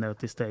division now at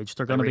this stage.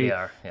 They're going to be.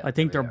 I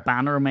think their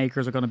banner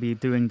makers are going to be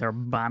doing their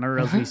banner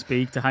as we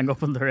speak to hang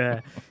up in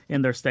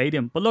their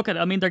stadium. But look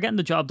they're getting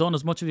the job done.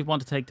 As much as we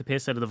want to take the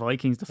piss out of the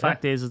Vikings, the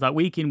fact is that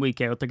week in,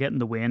 week out, they're getting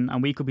the win,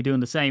 and we could be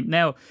doing the same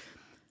now.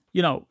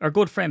 You know, our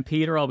good friend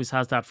Peter always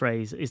has that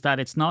phrase, is that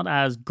it's not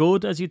as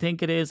good as you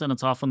think it is, and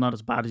it's often not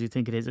as bad as you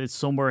think it is. It's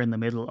somewhere in the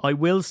middle. I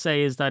will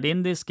say is that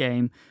in this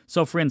game,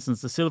 so for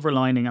instance, the silver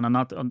lining, and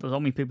I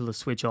don't mean people to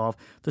switch off,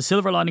 the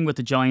silver lining with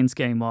the Giants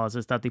game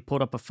is that they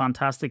put up a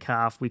fantastic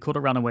half. We could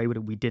have ran away with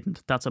it. We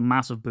didn't. That's a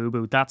massive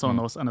boo-boo. That's on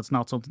us, and it's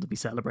not something to be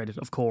celebrated,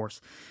 of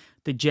course.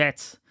 The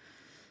Jets.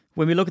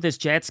 When we look at this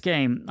Jets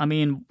game, I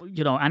mean,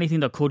 you know,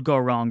 anything that could go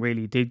wrong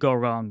really did go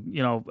wrong.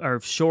 You know,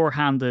 our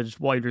sure-handed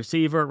wide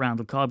receiver,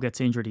 Randall Cobb,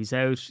 gets injured, he's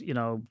out. You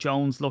know,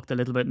 Jones looked a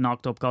little bit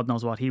knocked up, God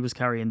knows what he was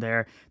carrying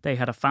there. They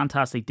had a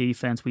fantastic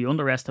defense. We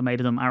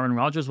underestimated them. Aaron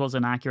Rodgers was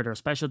inaccurate. Our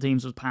special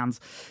teams was pants.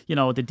 You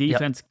know, the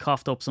defense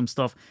coughed up some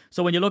stuff.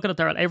 So when you look at it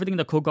there, everything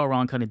that could go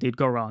wrong kind of did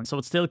go wrong. So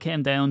it still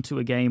came down to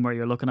a game where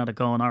you're looking at it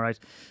going, all right,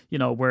 you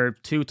know, we're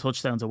 2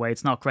 touchdowns away.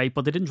 It's not great,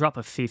 but they didn't drop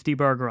a 50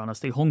 burger on us.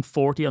 They hung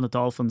 40 on the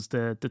Dolphins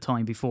the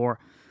time before.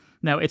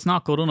 Now, it's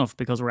not good enough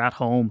because we're at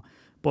home.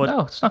 But no,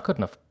 it's not good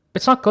enough.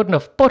 It's not good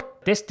enough.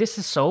 But this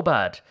is so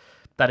bad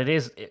that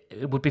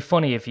it would be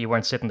funny if you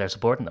weren't sitting there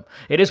supporting them.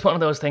 It is one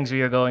of those things where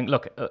you're going,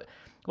 look,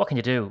 what can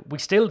you do? We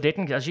still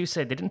didn't, as you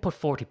said, they didn't put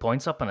 40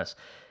 points up on us.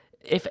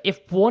 If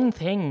one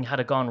thing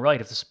had gone right,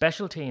 if the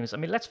special teams, I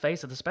mean, let's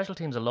face it, the special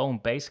teams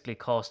alone basically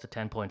cost a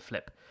 10-point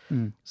flip.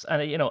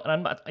 And, you know,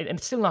 and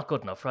it's still not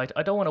good enough, right?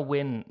 I don't want to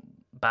win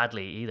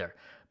badly either.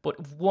 But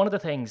if one of the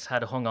things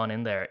had hung on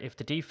in there, if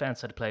the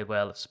defense had played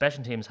well, if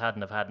special teams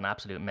hadn't have had an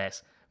absolute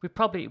mess,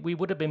 we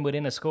would have been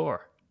within a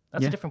score.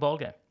 That's a different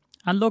ballgame.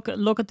 And look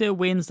at the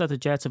wins that the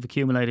Jets have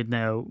accumulated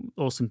now,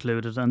 us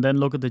included, and then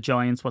look at the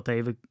Giants, what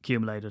they've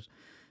accumulated.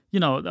 You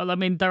know, I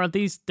mean,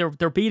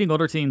 they're beating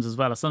other teams as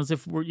well. It's not as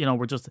if we're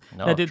just.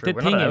 No, the true.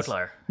 We're thing not an is,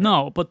 outlier.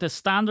 no, but the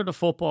standard of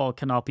football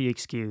cannot be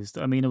excused.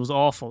 I mean, it was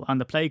awful,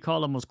 and the play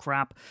calling was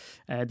crap.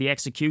 The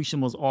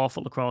execution was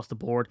awful across the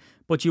board.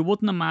 But you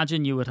wouldn't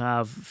imagine you would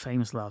have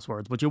famous last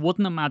words. But you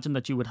wouldn't imagine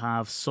that you would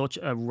have such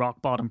a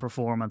rock bottom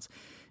performance.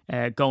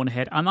 Going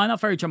ahead, and I'm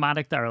not very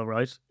dramatic, Daryl,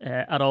 right?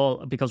 At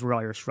all, because we're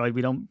Irish, right?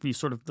 We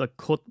sort of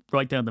cut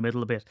right down the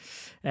middle a bit.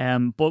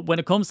 But when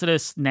it comes to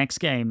this next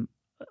game,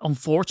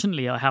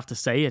 unfortunately, I have to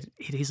say it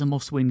is a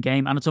must-win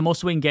game, and it's a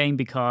must-win game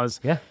because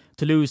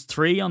to lose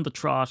 3 on the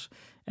trot.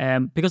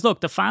 Because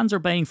look, the fans are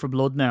baying for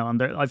blood now,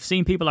 and I've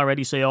seen people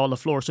already say, "Oh,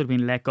 LaFleur should have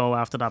been let go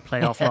after that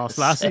playoff loss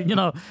last season." You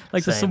know,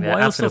 like there's some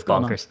wild stuff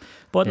going on.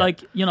 But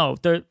like, you know,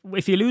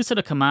 if you lose to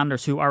the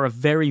Commanders, who are a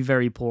very,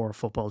 very poor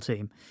football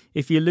team,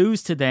 if you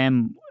lose to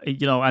them,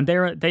 you know, and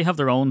they have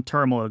their own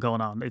turmoil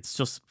going on. It's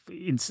just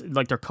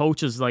like their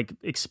coach is like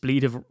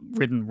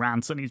expletive-ridden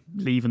rants, and he's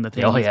leaving the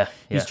thing.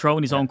 He's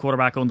throwing his own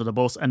quarterback under the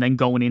bus and then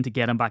going in to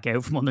get him back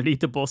out from underneath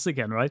the bus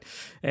again, right?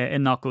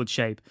 In not good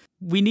shape.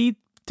 We need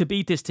to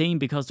beat this team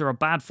because they're a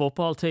bad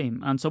football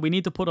team. And so we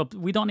need to put up,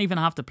 we don't even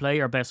have to play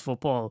our best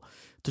football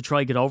to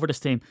try get over this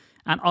team.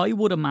 And I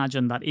would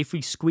imagine that if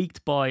we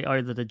squeaked by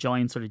either the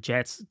Giants or the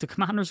Jets, the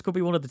Commanders could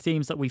be one of the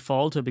teams that we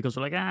fall to because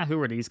we're like,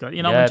 who are these guys?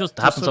 You know, yeah, and just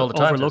it happens all the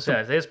time. overlook them.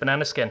 Yeah, it is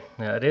banana skin.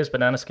 Yeah, it is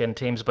banana skin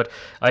teams. But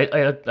I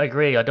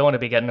agree. I don't want to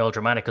be getting all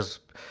dramatic,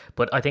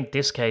 but I think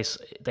this case,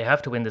 they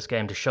have to win this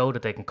game to show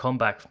that they can come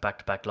back from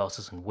back-to-back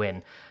losses and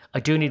win. I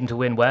do need them to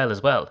win well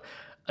as well.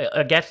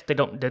 I get they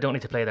don't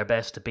need to play their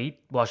best to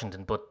beat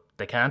Washington, but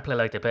they can play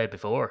like they played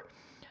before.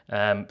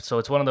 So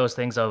it's one of those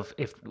things of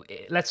if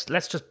let's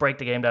just break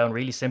the game down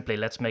really simply.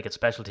 Let's make it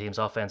special teams,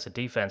 offense, and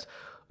defense.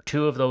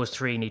 2 of those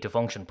 3 need to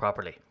function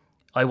properly.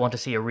 I want to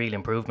see a real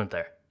improvement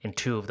there in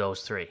 2 of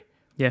those 3.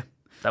 Yeah.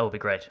 That would be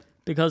great.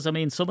 Because, I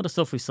mean, some of the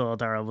stuff we saw,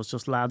 Darryl, was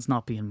just lads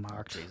not being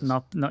marked,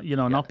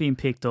 not being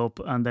picked up,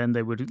 and then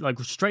they would, like,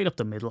 straight up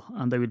the middle,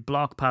 and they would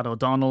block Pat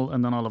O'Donnell,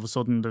 and then all of a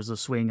sudden there's a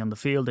swing on the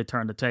field, they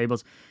turn the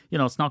tables. You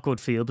know, it's not good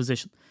field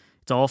position.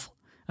 It's awful.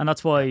 And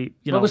that's why,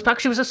 It was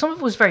actually, some of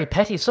it was very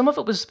petty. Some of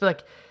it was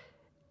like,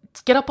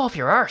 get up off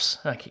your arse.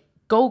 Like,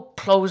 go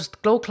close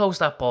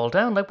that ball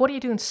down. Like, what are you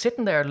doing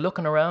sitting there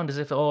looking around as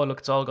if, oh, look,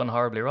 it's all gone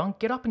horribly wrong?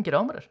 Get up and get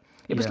on with it.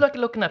 It was like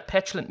looking at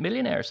petulant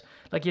millionaires,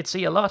 like you'd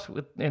see a lot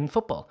in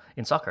football,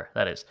 in soccer,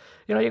 that is.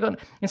 You know, you're going,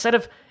 instead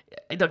of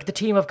like the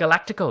team of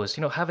Galacticos,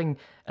 you know, having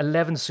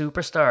 11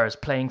 superstars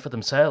playing for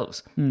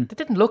themselves. They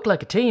didn't look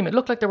like a team. It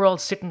looked like they were all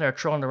sitting there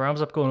throwing their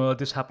arms up going, oh,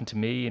 this happened to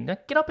me. And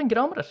get up and get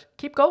on with it.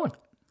 Keep going.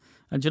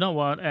 And you know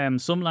what?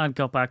 Some lad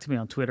got back to me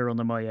on Twitter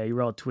under my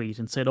A-Rod tweet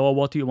and said, oh,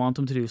 what do you want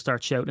them to do?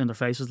 Start shouting in their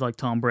faces like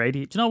Tom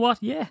Brady. Do you know what?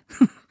 Yeah.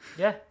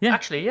 Yeah,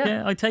 actually, yeah.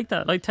 Yeah, I take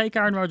that. I take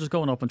Aaron Rodgers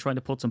going up and trying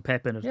to put some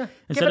pep in it. Yeah.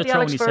 Instead of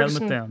throwing his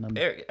helmet down.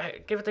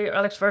 Give it the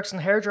Alex Ferguson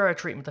hairdryer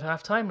treatment at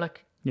half time.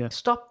 Like,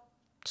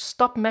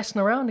 stop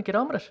messing around and get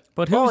on with it.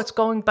 But it's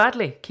going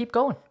badly. Keep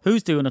going.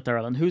 Who's doing it,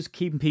 Darryl, and who's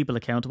keeping people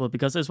accountable?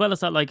 Because as well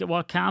as that, like,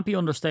 what can't be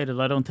understated,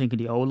 I don't think, in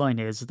the O-line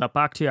is that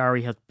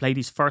Bakhtiari had played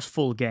his first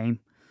full game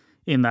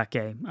in that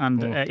game.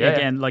 And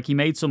again, like, he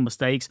made some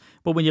mistakes.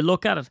 But when you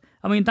look at it,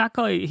 I mean, that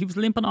guy, he was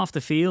limping off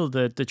the field,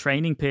 the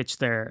training pitch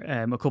there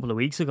a couple of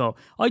weeks ago.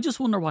 I just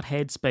wonder what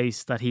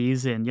headspace that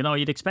he's in. You know,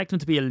 you'd expect him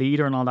to be a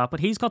leader and all that, but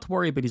he's got to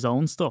worry about his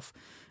own stuff.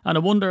 And I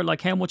wonder,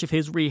 like, how much of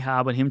his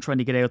rehab and him trying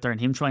to get out there and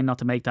him trying not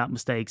to make that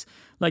mistakes.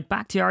 Like,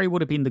 Bakhtiari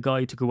would have been the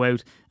guy to go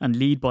out and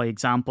lead by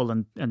example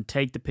and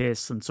take the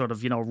piss and sort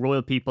of, you know,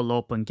 rile people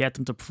up and get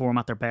them to perform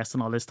at their best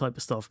and all this type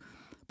of stuff.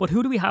 But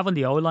who do we have on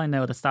the O-line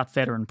now that's that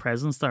veteran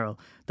presence, Darryl,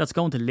 that's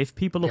going to lift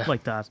people up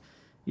like that?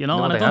 You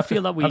know, and I don't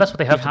feel that we... that's what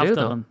they have to do,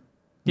 though.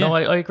 No,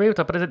 I agree with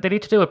that, but they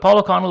need to do it. Paul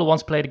O'Connell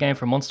once played a game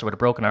for Munster with a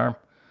broken arm.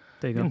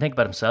 There you He go. didn't think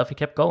about himself. He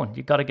kept going.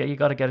 You got to get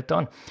it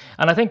done.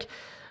 And I think,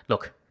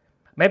 look,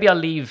 maybe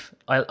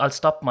I'll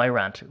stop my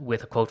rant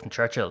with a quote from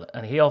Churchill.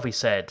 And he always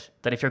said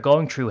that if you're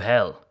going through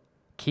hell,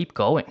 keep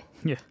going.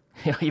 Yeah.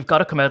 You know, you've got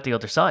to come out the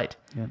other side.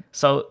 Yeah.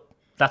 So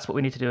that's what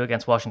we need to do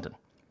against Washington.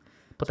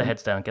 Put the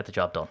heads down and get the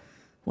job done.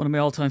 One of my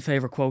all-time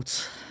favourite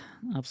quotes.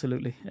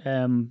 Absolutely.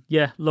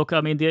 Yeah, look,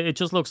 I mean, it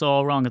just looks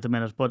all wrong at the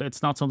minute, but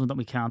it's not something that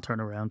we can't turn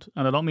around.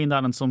 And I don't mean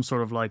that in some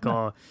sort of like,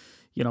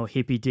 you know,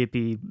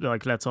 hippy-dippy,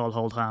 like, let's all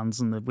hold hands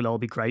and we'll all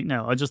be great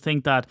now. I just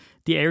think that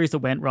the areas that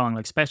went wrong,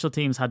 like, special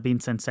teams had been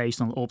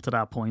sensational up to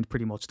that point,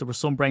 pretty much. There were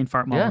some brain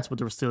fart moments, but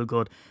they were still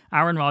good.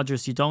 Aaron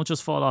Rodgers, you don't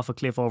just fall off a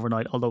cliff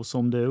overnight, although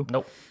some do.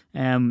 Nope.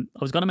 I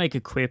was going to make a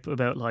quip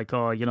about, like,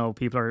 you know,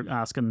 people are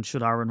asking,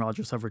 should Aaron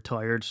Rodgers have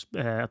retired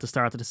at the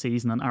start of the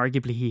season? And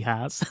arguably he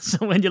has.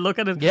 So when you look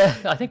at it... Yeah,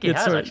 I think he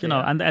has, actually. You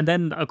know, and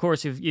then, of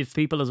course, you've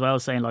people as well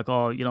saying, like,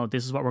 oh, you know,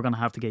 this is what we're going to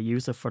have to get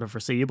used to for the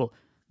foreseeable.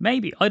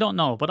 Maybe. I don't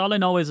know. But all I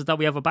know is that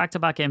we have a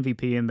back-to-back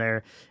MVP in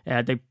there.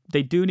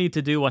 They do need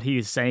to do what he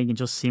is saying and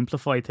just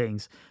simplify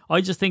things.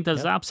 I just think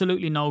there's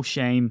absolutely no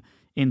shame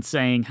in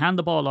saying hand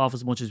the ball off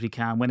as much as we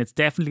can. When it's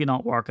definitely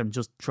not working,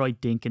 just try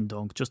dink and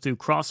dunk. Just do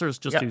crossers,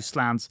 just do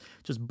slants,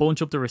 just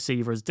bunch up the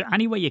receivers. Do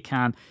any way you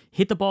can.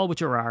 Hit the ball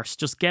with your arse.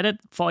 Just get it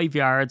 5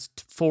 yards,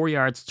 4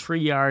 yards, 3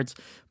 yards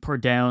per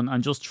down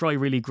and just try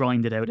really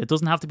grind it out. It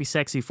doesn't have to be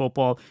sexy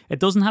football. It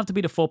doesn't have to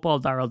be the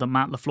football, Darryl, that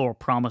Matt LaFleur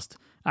promised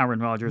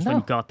Aaron Rodgers when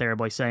he got there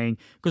by saying,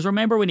 because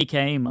remember when he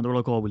came and they were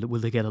like, oh, will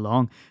they get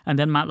along? And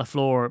then Matt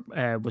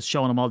LaFleur was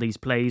showing him all these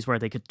plays where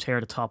they could tear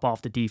the top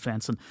off the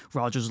defense, and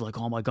Rodgers was like,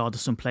 oh my God,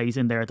 there's some plays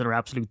in there that are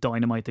absolute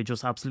dynamite. They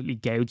just absolutely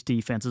gouge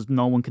defenses.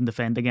 No one can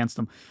defend against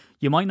them.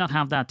 You might not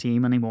have that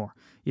team anymore.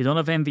 You don't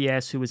have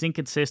MVS, who was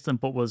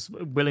inconsistent but was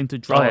willing to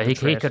draw the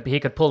threat. He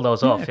could pull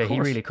those off. Of Yeah, he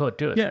course. really could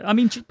do it. Yeah, I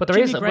mean, but there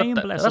Jimmy is Graham,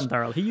 but bless him,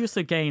 Darryl. He used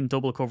to gain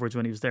double coverage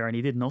when he was there, and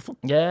he did nothing.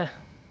 Yeah.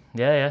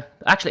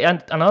 Actually,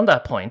 and on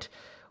that point,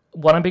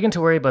 what I'm beginning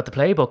to worry about the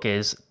playbook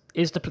is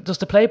does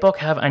the playbook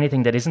have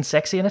anything that isn't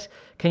sexy in it?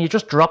 Can you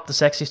just drop the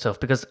sexy stuff?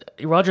 Because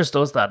Rodgers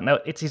does that. Now,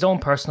 it's his own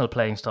personal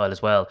playing style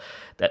as well,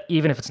 that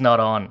even if it's not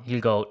on,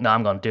 he'll go, no,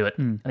 I'm going to do it.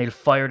 And he'll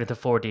fire it into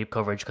 4 deep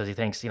coverage because he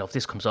thinks, you know, if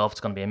this comes off,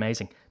 it's going to be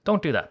amazing.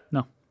 Don't do that.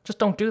 No. Just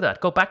don't do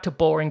that. Go back to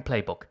boring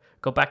playbook.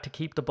 Go back to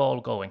keep the ball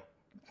going.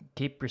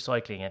 Keep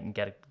recycling it and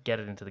get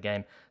it into the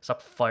game.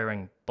 Stop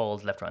firing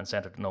balls left, right, and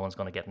centre that no one's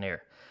going to get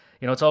near.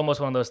 You know, it's almost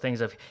one of those things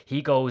of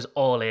he goes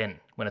all in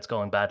when it's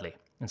going badly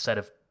instead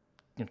of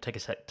take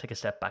a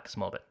step back a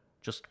small bit,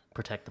 just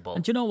protect the ball.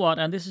 And do you know what?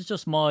 And this is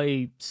just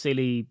my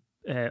silly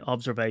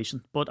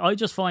observation, but I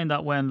just find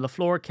that when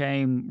LaFleur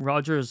came,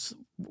 Rodgers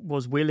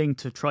was willing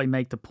to try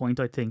make the point,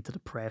 I think, to the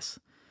press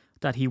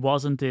that he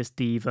wasn't this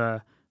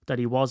diva, that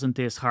he wasn't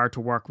this hard to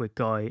work with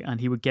guy,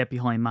 and he would get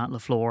behind Matt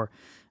LaFleur.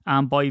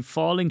 And by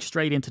falling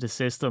straight into the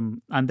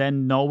system and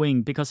then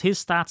knowing, because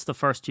his stats the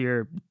first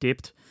year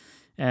dipped,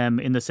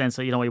 in the sense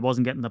that, he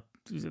wasn't getting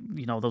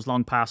those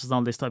long passes and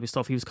all this type of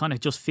stuff. He was kind of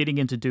just fitting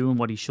into doing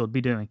what he should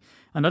be doing.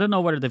 And I don't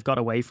know whether they've got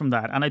away from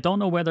that. And I don't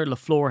know whether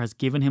LaFleur has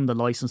given him the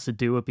license to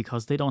do it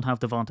because they don't have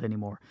Devonta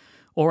anymore.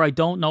 Or I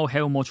don't know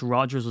how much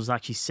Rodgers was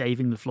actually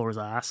saving LaFleur's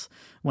ass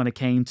when it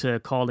came to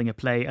calling a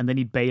play, and then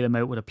he'd bail him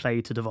out with a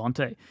play to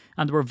Devonta.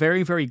 And they were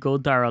very, very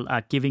good, Daryl,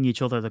 at giving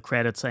each other the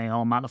credit, saying,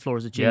 oh, Matt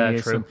LaFleur's a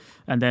genius. Yeah, true.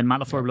 And then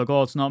Matt LaFleur would be like,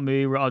 oh, it's not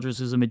me,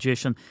 Rodgers is a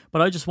magician.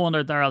 But I just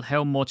wonder, Daryl,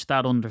 how much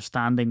that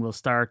understanding will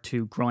start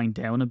to grind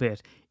down a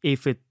bit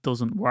if it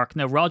doesn't work.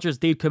 Now, Rodgers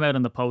did come out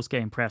in the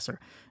post-game presser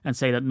and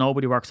say that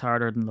nobody works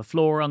harder than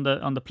LaFleur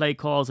on the play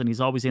calls, and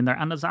he's always in there.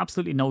 And there's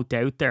absolutely no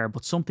doubt there,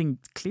 but something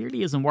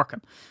clearly isn't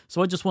working.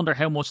 So I just wonder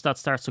how much that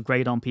starts to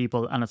grate on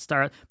people, and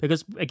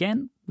because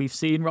again, we've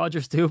seen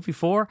Rodgers do it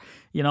before.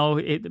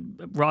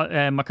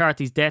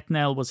 McCarthy's death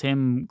knell was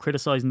him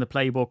criticising the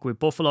playbook with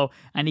Buffalo,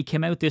 and he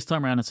came out this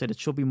time around and said it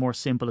should be more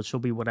simple, it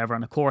should be whatever.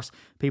 And of course,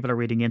 people are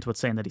reading into it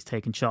saying that he's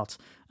taking shots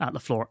at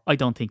LaFleur. I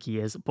don't think he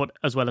is, but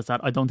as well as that,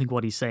 I don't think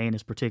what he's saying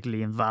is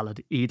particularly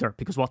invalid either,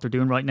 because what they're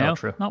doing right now,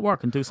 not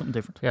working. Do something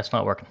different. Yeah, it's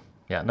not working.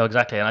 Yeah, no,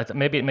 exactly. And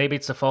maybe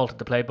it's the fault of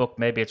the playbook.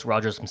 Maybe it's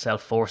Rodgers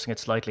himself forcing it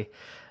slightly.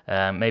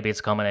 Maybe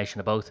it's a combination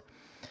of both.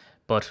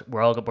 But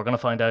we're going to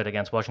find out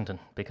against Washington,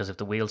 because if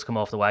the wheels come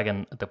off the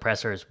wagon, the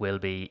pressers will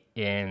be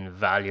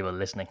invaluable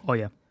listening. Oh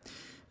yeah.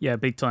 Yeah,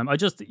 big time. I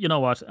just, you know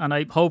what, and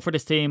I hope for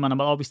this team, and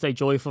I'll always stay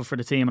joyful for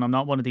the team, and I'm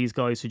not one of these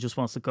guys who just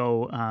wants to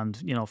go and,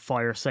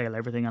 fire sale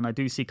everything. And I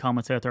do see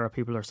comments out there where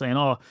people are saying,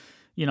 oh,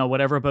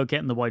 whatever about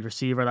getting the wide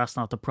receiver, that's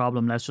not the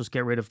problem. Let's just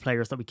get rid of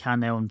players that we can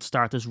now and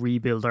start this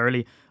rebuild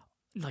early.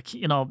 Like,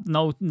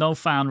 no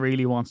fan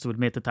really wants to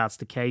admit that that's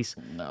the case.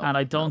 No, and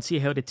I don't see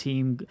how the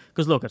team...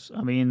 Because look,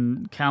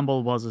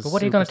 Campbell was a But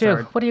what are you going to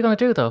do? What are you going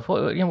to do, though?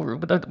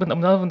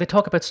 When they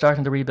talk about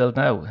starting the rebuild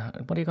now,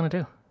 what are you going to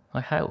do?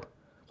 Like, how?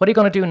 What are you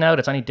going to do now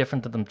that's any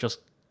different than them just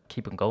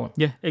keep them going?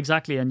 Yeah,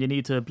 exactly. And you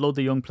need to blood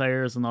the young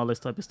players and all this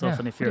type of stuff. Yeah,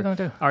 and if you're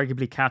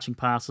arguably catching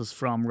passes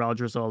from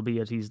Rodgers,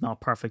 albeit he's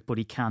not perfect, but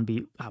he can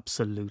be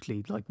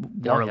absolutely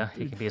world. Yeah,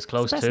 he can be as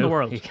close to. Best in the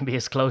world. He can be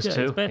as close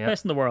to.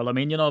 Best in the world. I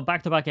mean,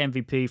 back-to-back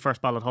MVP,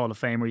 first ballot Hall of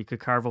Famer, you could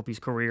carve up his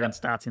career and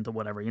stats into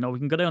whatever. We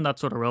can go down that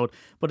sort of road.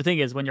 But the thing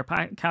is, when you're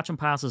catching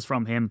passes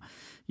from him,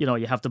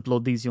 you have to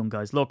blood these young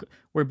guys. Look,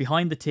 we're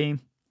behind the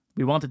team.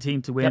 We want the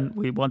team to win. Yep.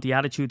 We want the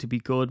attitude to be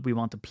good. We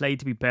want the play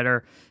to be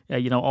better.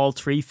 All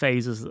three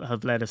phases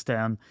have let us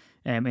down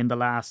in the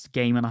last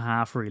game and a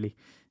half, really.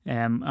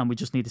 And we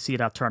just need to see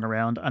that turn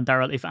around. And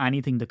Daryl, if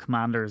anything, the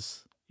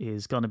Commanders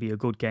is going to be a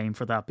good game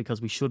for that, because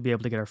we should be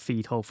able to get our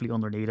feet hopefully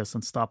underneath us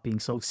and stop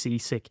being so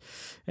seasick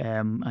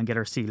and get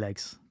our sea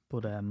legs.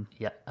 But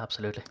yeah,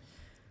 absolutely.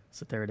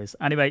 So there it is.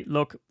 Anyway,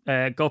 look,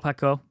 go Pack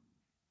Go.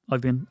 I've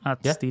been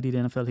at Steedy the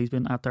NFL. He's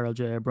been at Daryl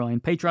J. O'Brien.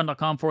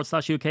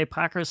 Patreon.com/UK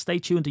Packers. Stay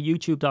tuned to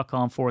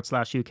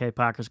YouTube.com/UK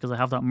Packers, because I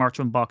have that merch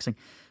unboxing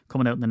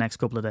coming out in the next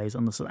couple of days,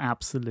 and there's some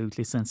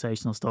absolutely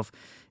sensational stuff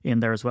in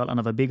there as well. And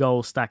I have a big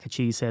old stack of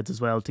cheeseheads as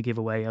well to give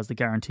away as the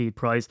guaranteed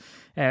prize.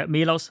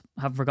 Milos,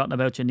 haven't forgotten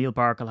about you. Neil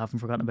Barkle, haven't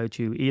forgotten about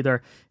you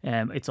either.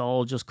 It's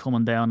all just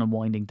coming down and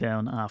winding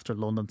down after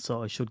London,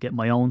 so I should get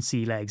my own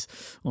sea legs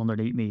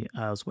underneath me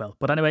as well.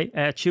 But anyway,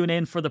 tune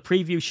in for the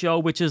preview show,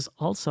 which is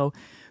also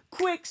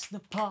quick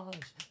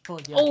snappage for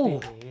your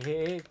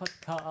big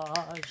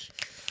package.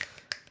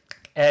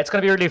 It's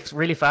going to be a really,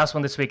 really fast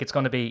one this week. It's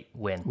going to be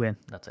win.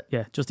 That's it.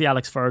 Yeah, just the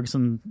Alex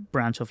Ferguson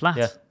branch of lads.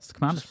 Yeah. It's the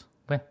Commanders. Just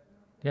win.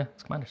 Yeah,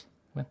 it's Commanders.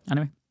 Win.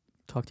 Anyway,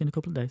 talk to you in a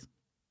couple of days.